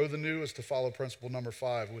old and grow the new is to follow principle number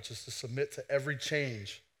 5, which is to submit to every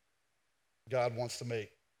change God wants to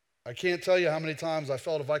make. I can't tell you how many times I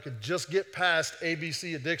felt if I could just get past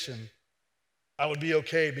ABC addiction, I would be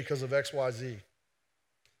okay because of XYZ.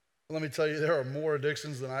 But let me tell you, there are more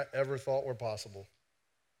addictions than I ever thought were possible.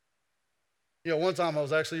 You know, one time I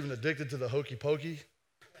was actually even addicted to the hokey pokey.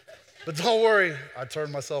 But don't worry, I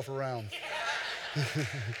turned myself around.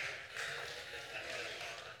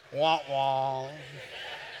 Wah, wah.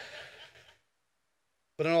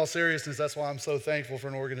 But in all seriousness, that's why I'm so thankful for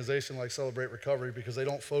an organization like Celebrate Recovery, because they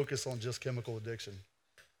don't focus on just chemical addiction.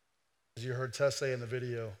 As you heard Tess say in the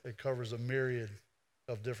video, it covers a myriad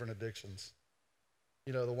of different addictions.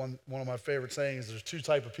 You know, one of my favorite sayings is there's two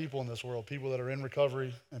types of people in this world, people that are in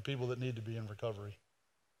recovery and people that need to be in recovery.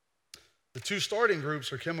 The two starting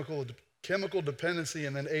groups are chemical dependency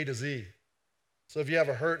and then A to Z. So if you have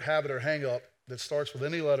a hurt, habit, or hang up that starts with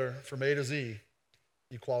any letter from A to Z,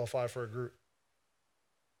 you qualify for a group.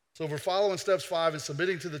 So if we're following steps 5 and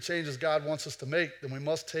submitting to the changes God wants us to make, then we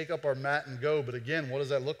must take up our mat and go. But again, what does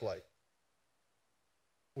that look like?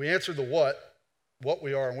 We answered the what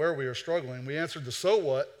we are and where we are struggling. We answered the so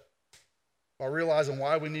what by realizing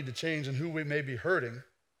why we need to change and who we may be hurting.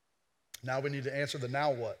 Now we need to answer the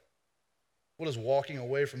now what. What does walking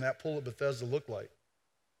away from that pool at Bethesda look like?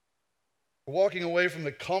 We're walking away from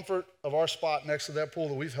the comfort of our spot next to that pool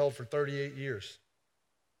that we've held for 38 years.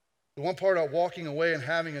 The one part about walking away and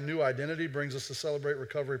having a new identity brings us to Celebrate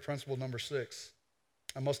Recovery principle number 6.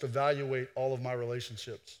 I must evaluate all of my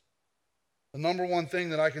relationships. The number one thing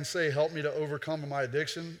that I can say helped me to overcome my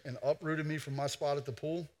addiction and uprooted me from my spot at the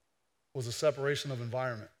pool was a separation of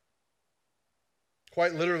environment.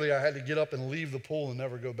 Quite literally, I had to get up and leave the pool and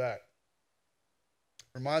never go back.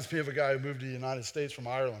 Reminds me of a guy who moved to the United States from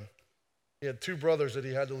Ireland. He had 2 brothers that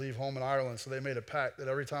he had to leave home in Ireland, so they made a pact that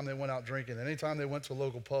every time they went out drinking, anytime they went to a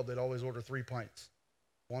local pub, they'd always order 3 pints,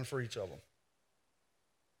 one for each of them.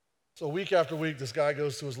 So week after week, this guy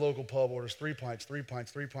goes to his local pub, orders 3 pints, 3 pints,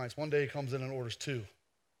 3 pints. One day he comes in and orders 2. And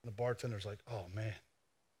the bartender's like, oh man,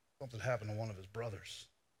 something happened to one of his brothers.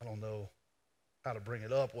 I don't know how to bring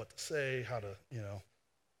it up, what to say, how to,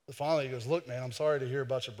 So finally he goes, look man, I'm sorry to hear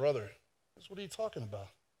about your brother. He goes, what are you talking about?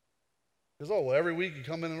 He goes, oh, well, every week you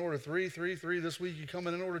come in and order 3. This week you come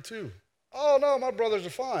in and order 2. Oh no, my brothers are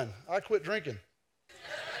fine. I quit drinking.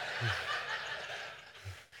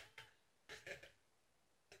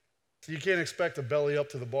 So you can't expect to belly up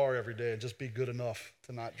to the bar every day and just be good enough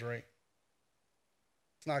to not drink.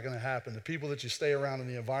 It's not going to happen. The people that you stay around and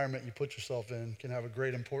the environment you put yourself in can have a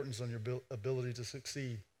great importance on your ability to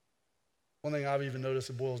succeed. One thing I've even noticed,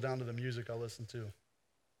 it boils down to the music I listen to.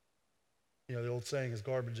 The old saying is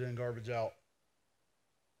garbage in, garbage out.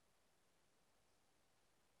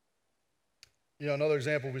 Another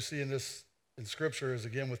example we see in Scripture is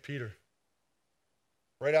again with Peter.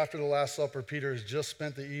 Right after the Last Supper, Peter has just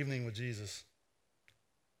spent the evening with Jesus.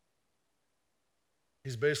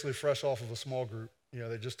 He's basically fresh off of a small group.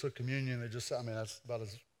 They just took communion. That's about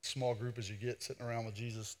as small group as you get, sitting around with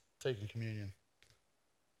Jesus taking communion.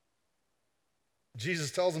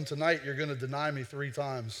 Jesus tells him, tonight you're going to deny me 3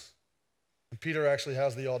 times. And Peter actually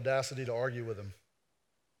has the audacity to argue with him.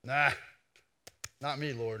 Nah, not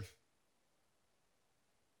me, Lord.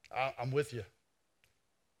 I'm with you.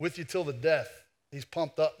 With you till the death. He's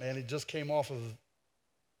pumped up, man. He just came off of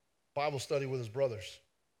Bible study with his brothers.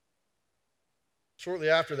 Shortly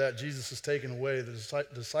after that, Jesus is taken away. The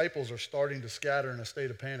disciples are starting to scatter in a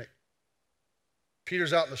state of panic.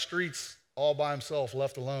 Peter's out in the streets all by himself,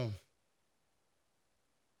 left alone.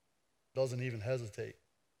 Doesn't even hesitate.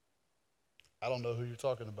 I don't know who you're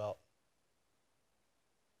talking about.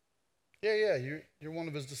 Yeah, you're one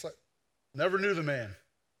of his disciples. Never knew the man.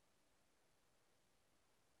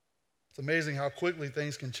 It's amazing how quickly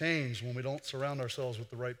things can change when we don't surround ourselves with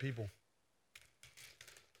the right people.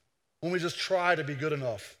 When we just try to be good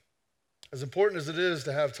enough. As important as it is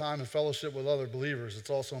to have time and fellowship with other believers, it's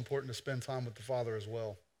also important to spend time with the Father as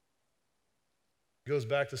well. It goes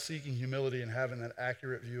back to seeking humility and having that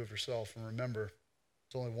accurate view of yourself. And remember,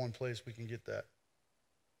 there's only one place we can get that.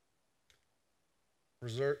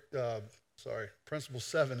 Principle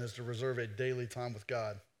 7 is to reserve a daily time with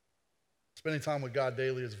God. Spending time with God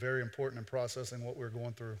daily is very important in processing what we're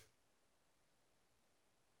going through.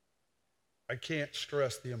 I can't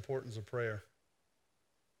stress the importance of prayer.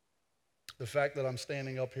 The fact that I'm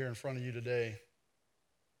standing up here in front of you today,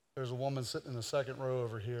 there's a woman sitting in the second row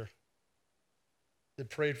over here that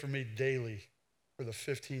prayed for me daily for the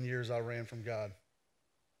 15 years I ran from God.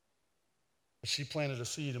 She planted a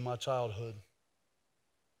seed in my childhood.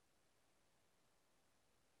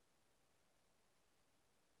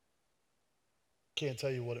 Can't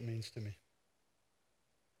tell you what it means to me.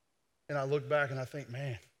 And I look back and I think,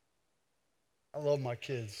 man, I love my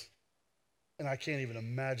kids. And I can't even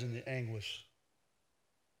imagine the anguish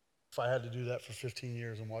if I had to do that for 15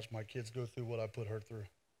 years and watch my kids go through what I put her through.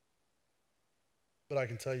 But I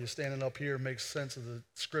can tell you, standing up here makes sense of the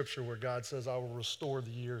scripture where God says, I will restore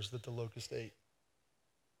the years that the locust ate.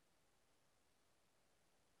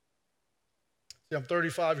 See, I'm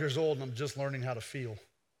 35 years old and I'm just learning how to feel.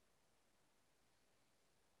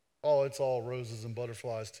 Oh, it's all roses and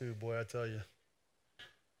butterflies too, boy, I tell you.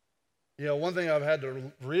 You know, one thing I've had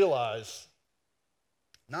to realize,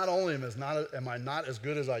 not only am I not as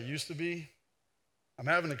good as I used to be, I'm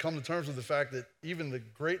having to come to terms with the fact that even the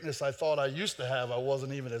greatness I thought I used to have, I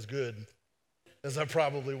wasn't even as good as I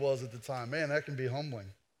probably was at the time. Man, that can be humbling.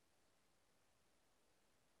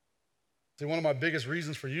 See, one of my biggest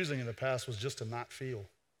reasons for using in the past was just to not feel.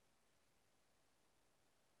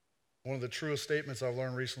 One of the truest statements I've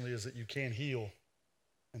learned recently is that you can't heal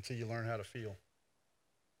until you learn how to feel.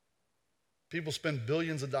 People spend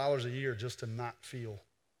billions of dollars a year just to not feel.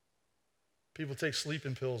 People take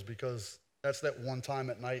sleeping pills because that's that one time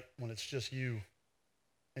at night when it's just you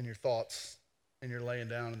and your thoughts and you're laying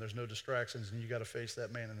down and there's no distractions and you got to face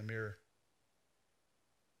that man in the mirror.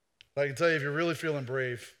 But I can tell you, if you're really feeling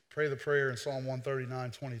brave, pray the prayer in Psalm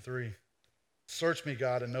 139:23. Search me,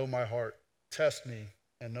 God, and know my heart. Test me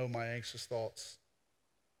and know my anxious thoughts.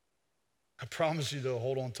 I promise you, though,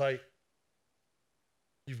 hold on tight.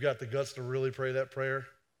 You've got the guts to really pray that prayer.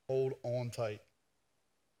 Hold on tight.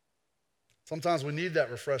 Sometimes we need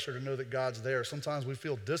that refresher to know that God's there. Sometimes we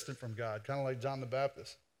feel distant from God, kind of like John the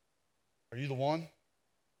Baptist. Are you the one?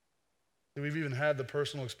 We've even had the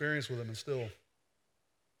personal experience with him, and still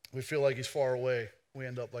we feel like he's far away. We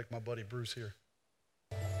end up like my buddy Bruce here.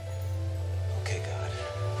 Okay, God.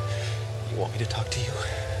 You want me to talk to you?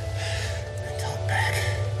 Then talk back.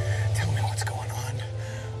 Tell me what's going on.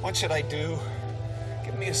 What should I do?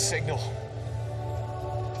 Give me a signal.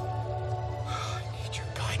 I need your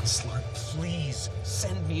guidance, Lord. Please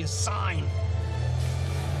send me a sign.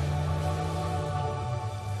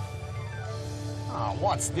 Oh,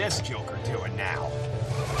 what's this joker doing now?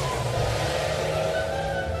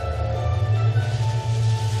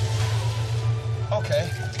 Okay.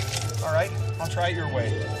 All right. I'll try it your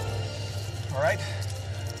way. All right.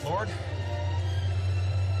 Lord,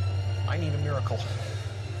 I need a miracle.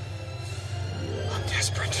 I'm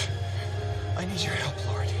desperate. I need your help,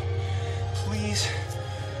 Lord. Please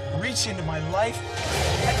reach into my life.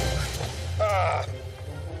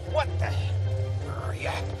 What the heck? Oh,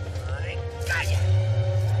 yeah. I got you.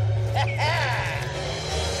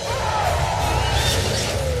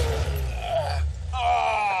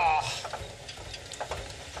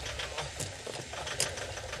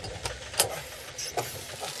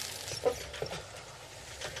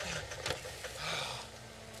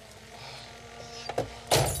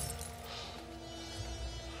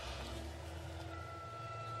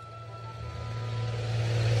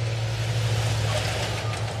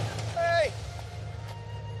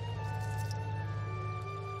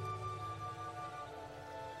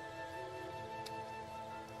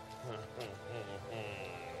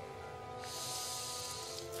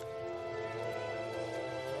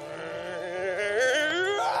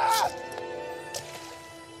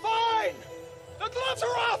 Fine! The gloves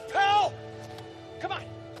are off, pal! Come on,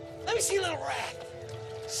 let me see a little wrath.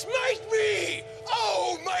 Smite me,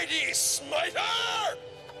 almighty smiter!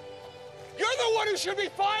 You're the one who should be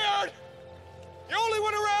fired! The only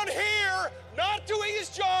one around here not doing his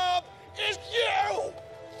job is you!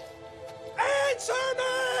 Answer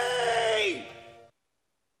me!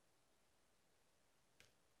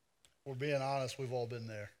 We're being honest, we've all been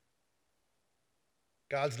there.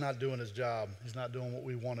 God's not doing his job. He's not doing what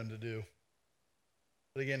we want him to do.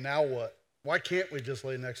 But again, now what? Why can't we just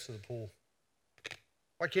lay next to the pool?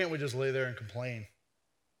 Why can't we just lay there and complain?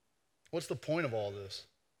 What's the point of all this?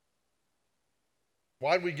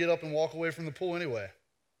 Why'd we get up and walk away from the pool anyway?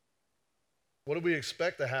 What did we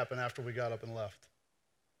expect to happen after we got up and left?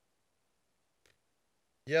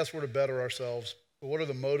 Yes, we're to better ourselves, but what are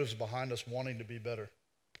the motives behind us wanting to be better?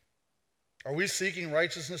 Are we seeking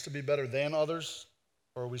righteousness to be better than others,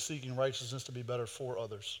 or are we seeking righteousness to be better for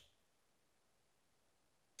others?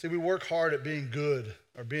 See, we work hard at being good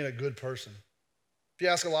or being a good person. If you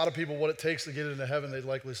ask a lot of people what it takes to get into heaven, they'd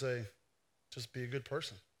likely say, just be a good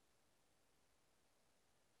person.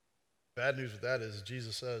 Bad news with that is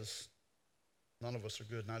Jesus says, none of us are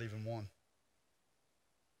good, not even one.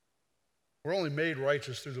 We're only made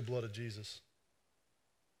righteous through the blood of Jesus.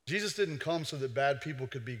 Jesus didn't come so that bad people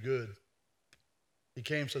could be good. He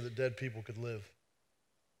came so that dead people could live.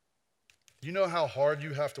 You know how hard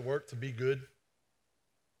you have to work to be good?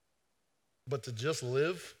 But to just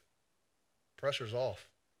live, pressure's off.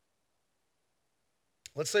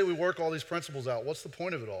 Let's say we work all these principles out. What's the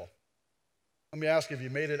point of it all? Let me ask you, if you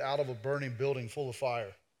made it out of a burning building full of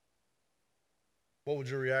fire, what would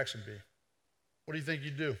your reaction be? What do you think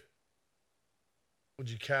you'd do? Would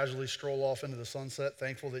you casually stroll off into the sunset,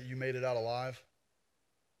 thankful that you made it out alive,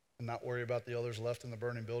 and not worry about the others left in the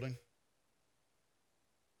burning building?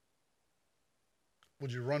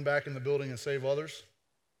 Would you run back in the building and save others?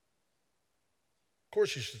 Of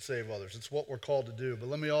course you should save others. It's what we're called to do. But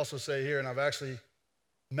let me also say here, and I've actually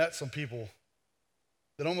met some people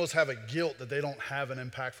that almost have a guilt that they don't have an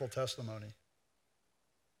impactful testimony.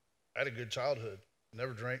 I had a good childhood.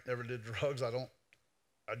 Never drank, never did drugs.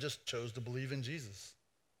 I just chose to believe in Jesus.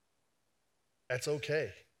 That's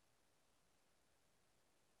okay.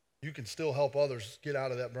 You can still help others get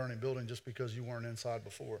out of that burning building just because you weren't inside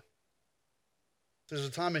before. There's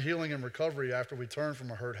a time of healing and recovery after we turn from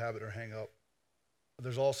a hurt, habit, or hang up. But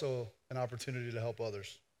there's also an opportunity to help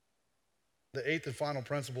others. The 8th and final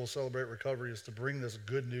principle of Celebrate Recovery is to bring this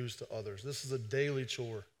good news to others. This is a daily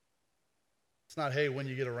chore. It's not, hey, when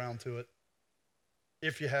you get around to it,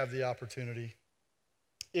 if you have the opportunity,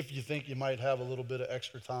 if you think you might have a little bit of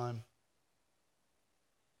extra time.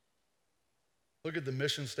 Look at the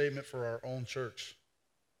mission statement for our own church: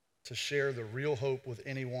 to share the real hope with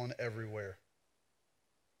anyone everywhere.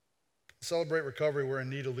 Celebrate Recovery, we're in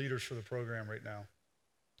need of leaders for the program right now.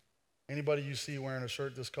 Anybody you see wearing a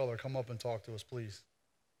shirt this color, come up and talk to us, please.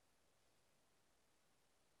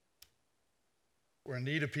 We're in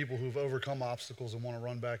need of people who've overcome obstacles and want to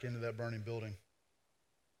run back into that burning building.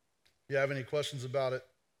 If you have any questions about it,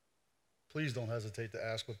 please don't hesitate to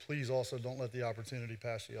ask, but please also don't let the opportunity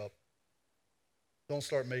pass you up. Don't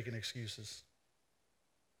start making excuses.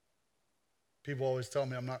 People always tell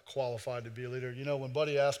me I'm not qualified to be a leader. You know, when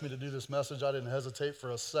Buddy asked me to do this message, I didn't hesitate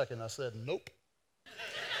for a second. I said, nope.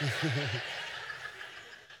 I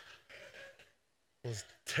was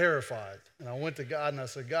terrified. And I went to God and I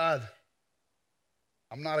said, God,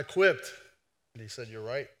 I'm not equipped. And he said, you're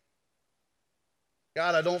right.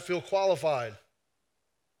 God, I don't feel qualified.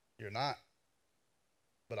 You're not.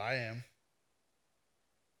 But I am.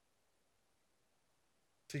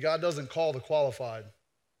 See, God doesn't call the qualified.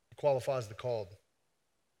 He qualifies the called.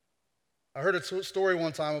 I heard a story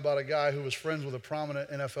one time about a guy who was friends with a prominent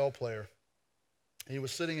NFL player. He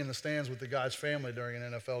was sitting in the stands with the guy's family during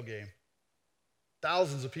an NFL game.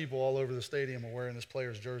 Thousands of people all over the stadium were wearing this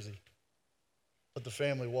player's jersey. But the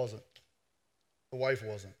family wasn't. The wife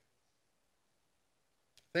wasn't.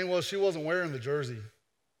 The thing was, she wasn't wearing the jersey.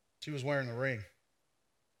 She was wearing the ring.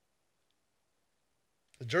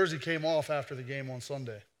 The jersey came off after the game on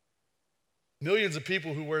Sunday. Millions of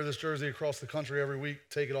people who wear this jersey across the country every week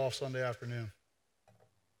take it off Sunday afternoon.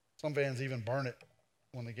 Some fans even burn it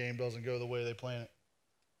when the game doesn't go the way they plan it.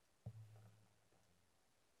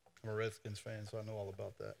 I'm a Redskins fan, so I know all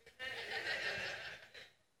about that.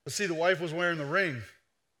 But see, the wife was wearing the ring.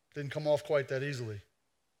 Didn't come off quite that easily.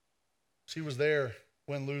 She was there,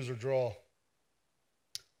 win, lose, or draw.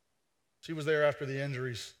 She was there after the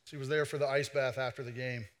injuries. She was there for the ice bath after the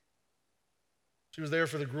game. She was there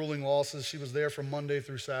for the grueling losses. She was there from Monday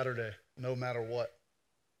through Saturday, no matter what.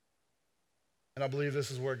 And I believe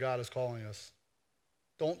this is where God is calling us.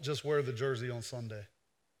 Don't just wear the jersey on Sunday.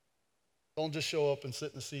 Don't just show up and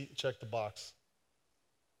sit in the seat and check the box.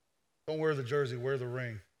 Don't wear the jersey, wear the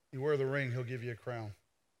ring. You wear the ring, he'll give you a crown.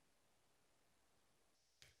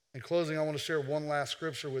 In closing, I want to share one last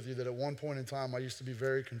scripture with you that at one point in time I used to be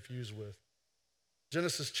very confused with.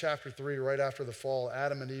 Genesis chapter 3, right after the fall,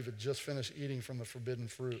 Adam and Eve had just finished eating from the forbidden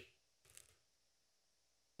fruit.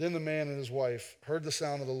 Then the man and his wife heard the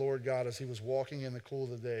sound of the Lord God as he was walking in the cool of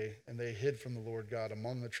the day, and they hid from the Lord God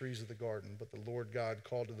among the trees of the garden. But the Lord God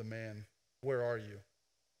called to the man, "Where are you?"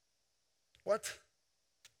 What?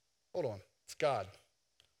 Hold on. It's God.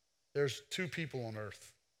 There's two people on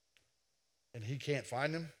earth, and he can't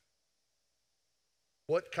find them?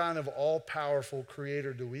 What kind of all-powerful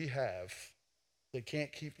creator do we have that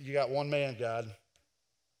can't keep? You got one man, God,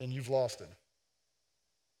 and you've lost him.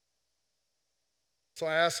 So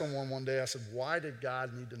I asked someone one day, I said, why did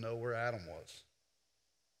God need to know where Adam was?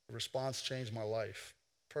 The response changed my life.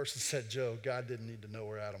 The person said, Joe, God didn't need to know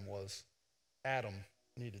where Adam was. Adam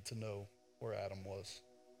needed to know where Adam was.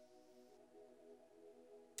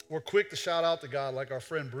 We're quick to shout out to God like our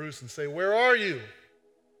friend Bruce and say, where are you?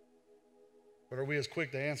 But are we as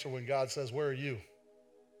quick to answer when God says, where are you?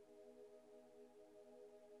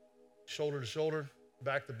 Shoulder to shoulder,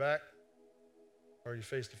 back to back, or are you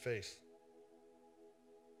face to face?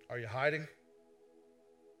 Are you hiding?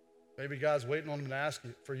 Maybe God's waiting on him to ask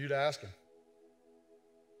you, for you to ask him.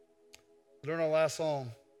 During our last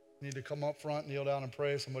song, you need to come up front, kneel down and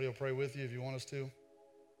pray. Somebody will pray with you if you want us to.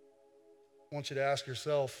 I want you to ask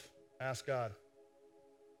yourself, ask God,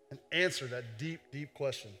 and answer that deep, deep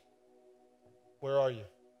question. Where are you?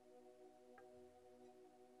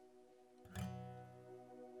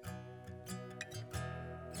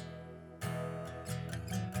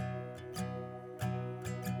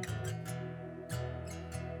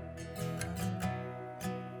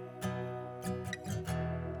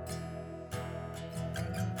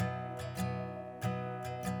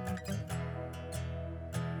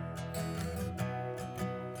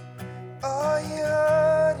 Are you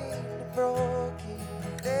hurting and broken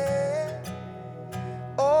there?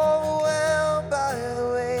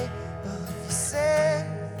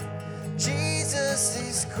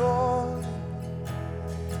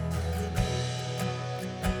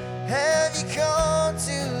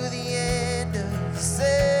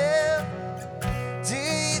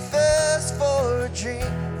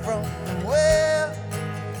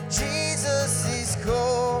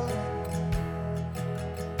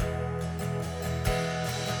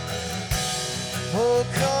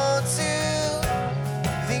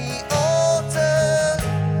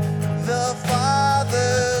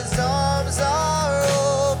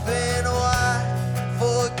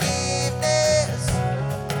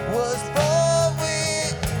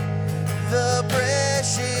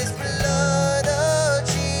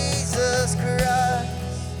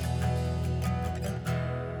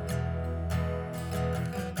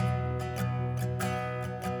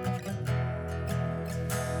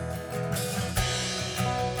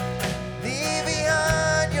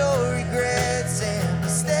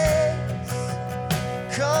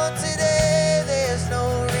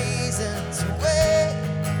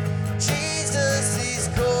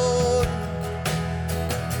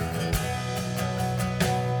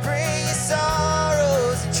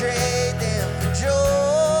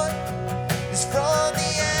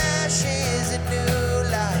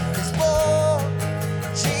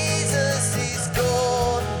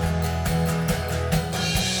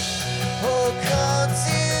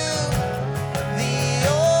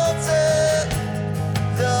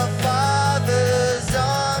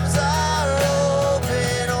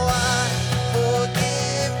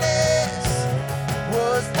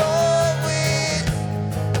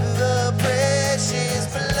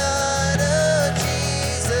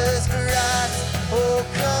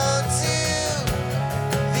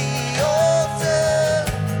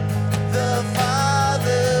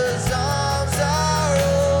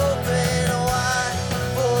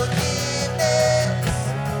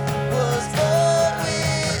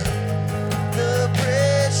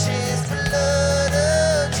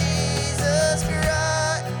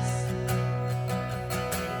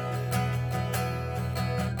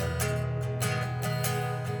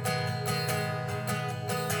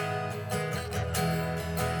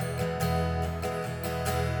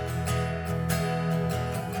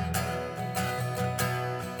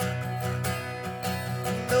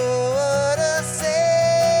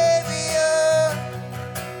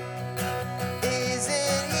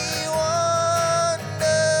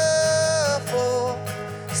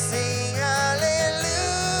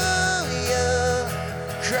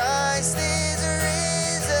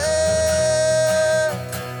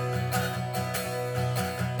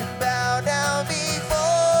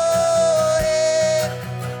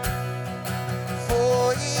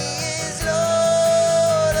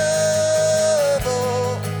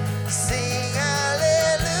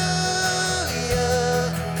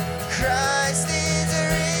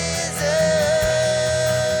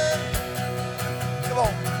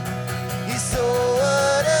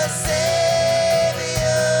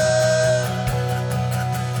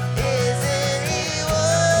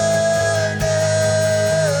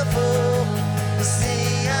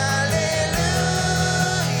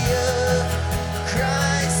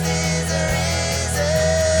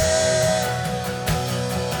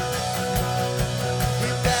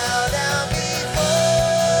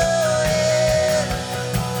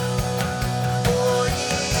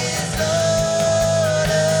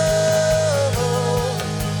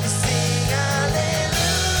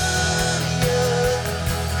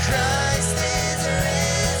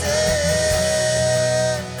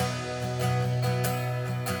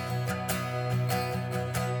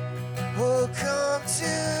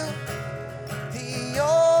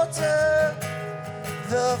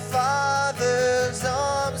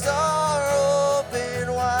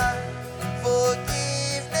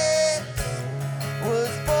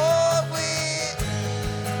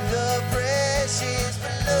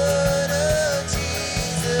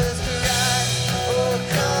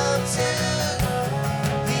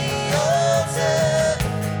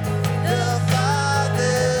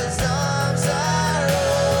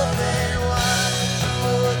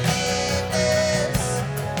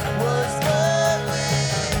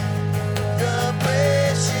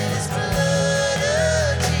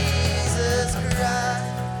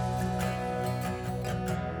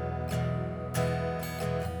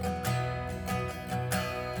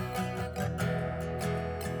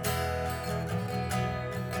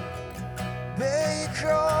 Bear your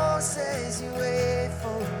cross as you wait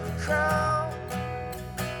for the crown.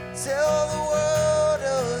 Tell the world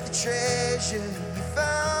of the treasure you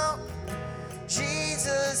found.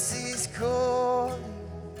 Jesus is calling.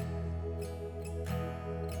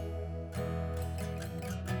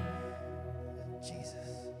 Jesus,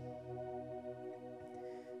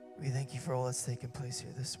 we thank you for all that's taken place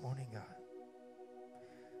here this morning, God.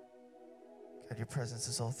 God, your presence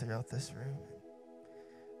is all throughout this room.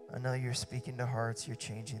 I know you're speaking to hearts, you're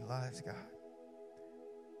changing lives, God.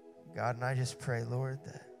 God, and I just pray, Lord,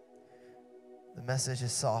 that the message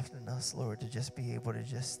is softening us, Lord, to just be able to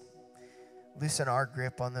just loosen our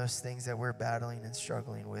grip on those things that we're battling and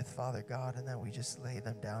struggling with, Father God, and that we just lay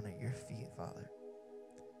them down at your feet, Father.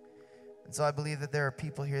 And so I believe that there are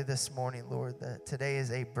people here this morning, Lord, that today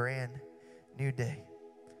is a brand new day.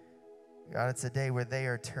 God, it's a day where they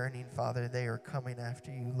are turning, Father. They are coming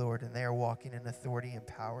after you, Lord, and they are walking in authority and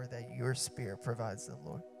power that your Spirit provides them,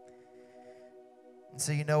 Lord. And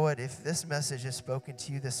so you know what? If this message is spoken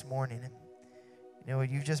to you this morning, and you know what,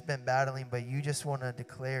 you've just been battling, but you just want to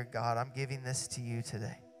declare, God, I'm giving this to you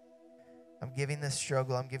today. I'm giving this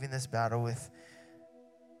struggle, I'm giving this battle with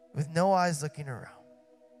no eyes looking around.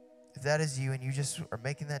 If that is you and you just are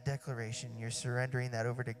making that declaration, you're surrendering that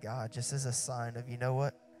over to God just as a sign of, you know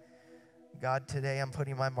what? God, today I'm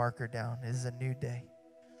putting my marker down. It is a new day.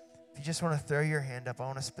 If you just want to throw your hand up, I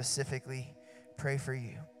want to specifically pray for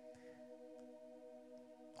you.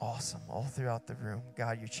 Awesome. All throughout the room.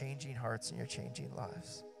 God, you're changing hearts and you're changing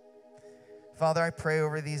lives. Father, I pray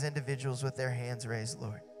over these individuals with their hands raised,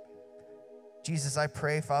 Lord. Jesus, I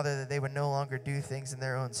pray, Father, that they would no longer do things in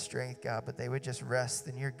their own strength, God, but they would just rest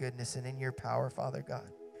in your goodness and in your power, Father God,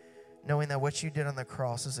 knowing that what you did on the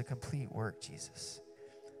cross is a complete work, Jesus.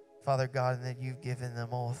 Father God, and that you've given them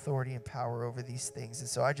all authority and power over these things. And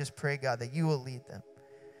so I just pray, God, that you will lead them.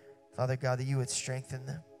 Father God, that you would strengthen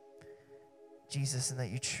them. Jesus, and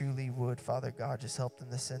that you truly would, Father God, just help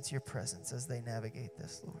them to sense your presence as they navigate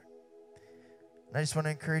this, Lord. And I just want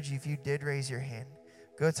to encourage you, if you did raise your hand,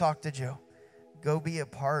 go talk to Joe. Go be a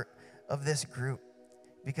part of this group,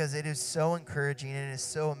 because it is so encouraging and it is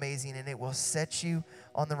so amazing, and it will set you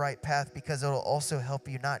on the right path, because it will also help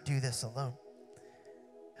you not do this alone.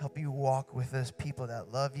 Help you walk with those people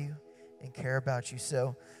that love you and care about you.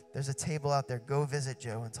 So there's a table out there. Go visit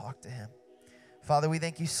Joe and talk to him. Father, we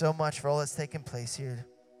thank you so much for all that's taken place here.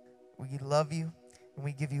 We love you, and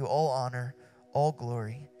we give you all honor, all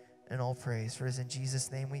glory, and all praise. For it is in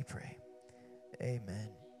Jesus' name we pray. Amen.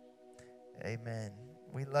 Amen.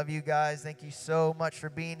 We love you guys. Thank you so much for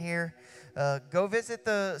being here. Go visit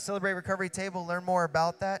the Celebrate Recovery table. Learn more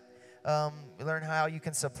about that. Learn how you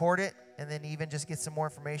can support it, and then even just get some more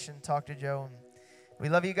information. Talk to Joe. And we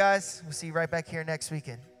love you guys. We'll see you right back here next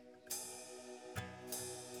weekend.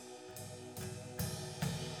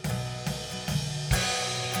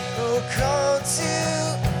 Oh, come to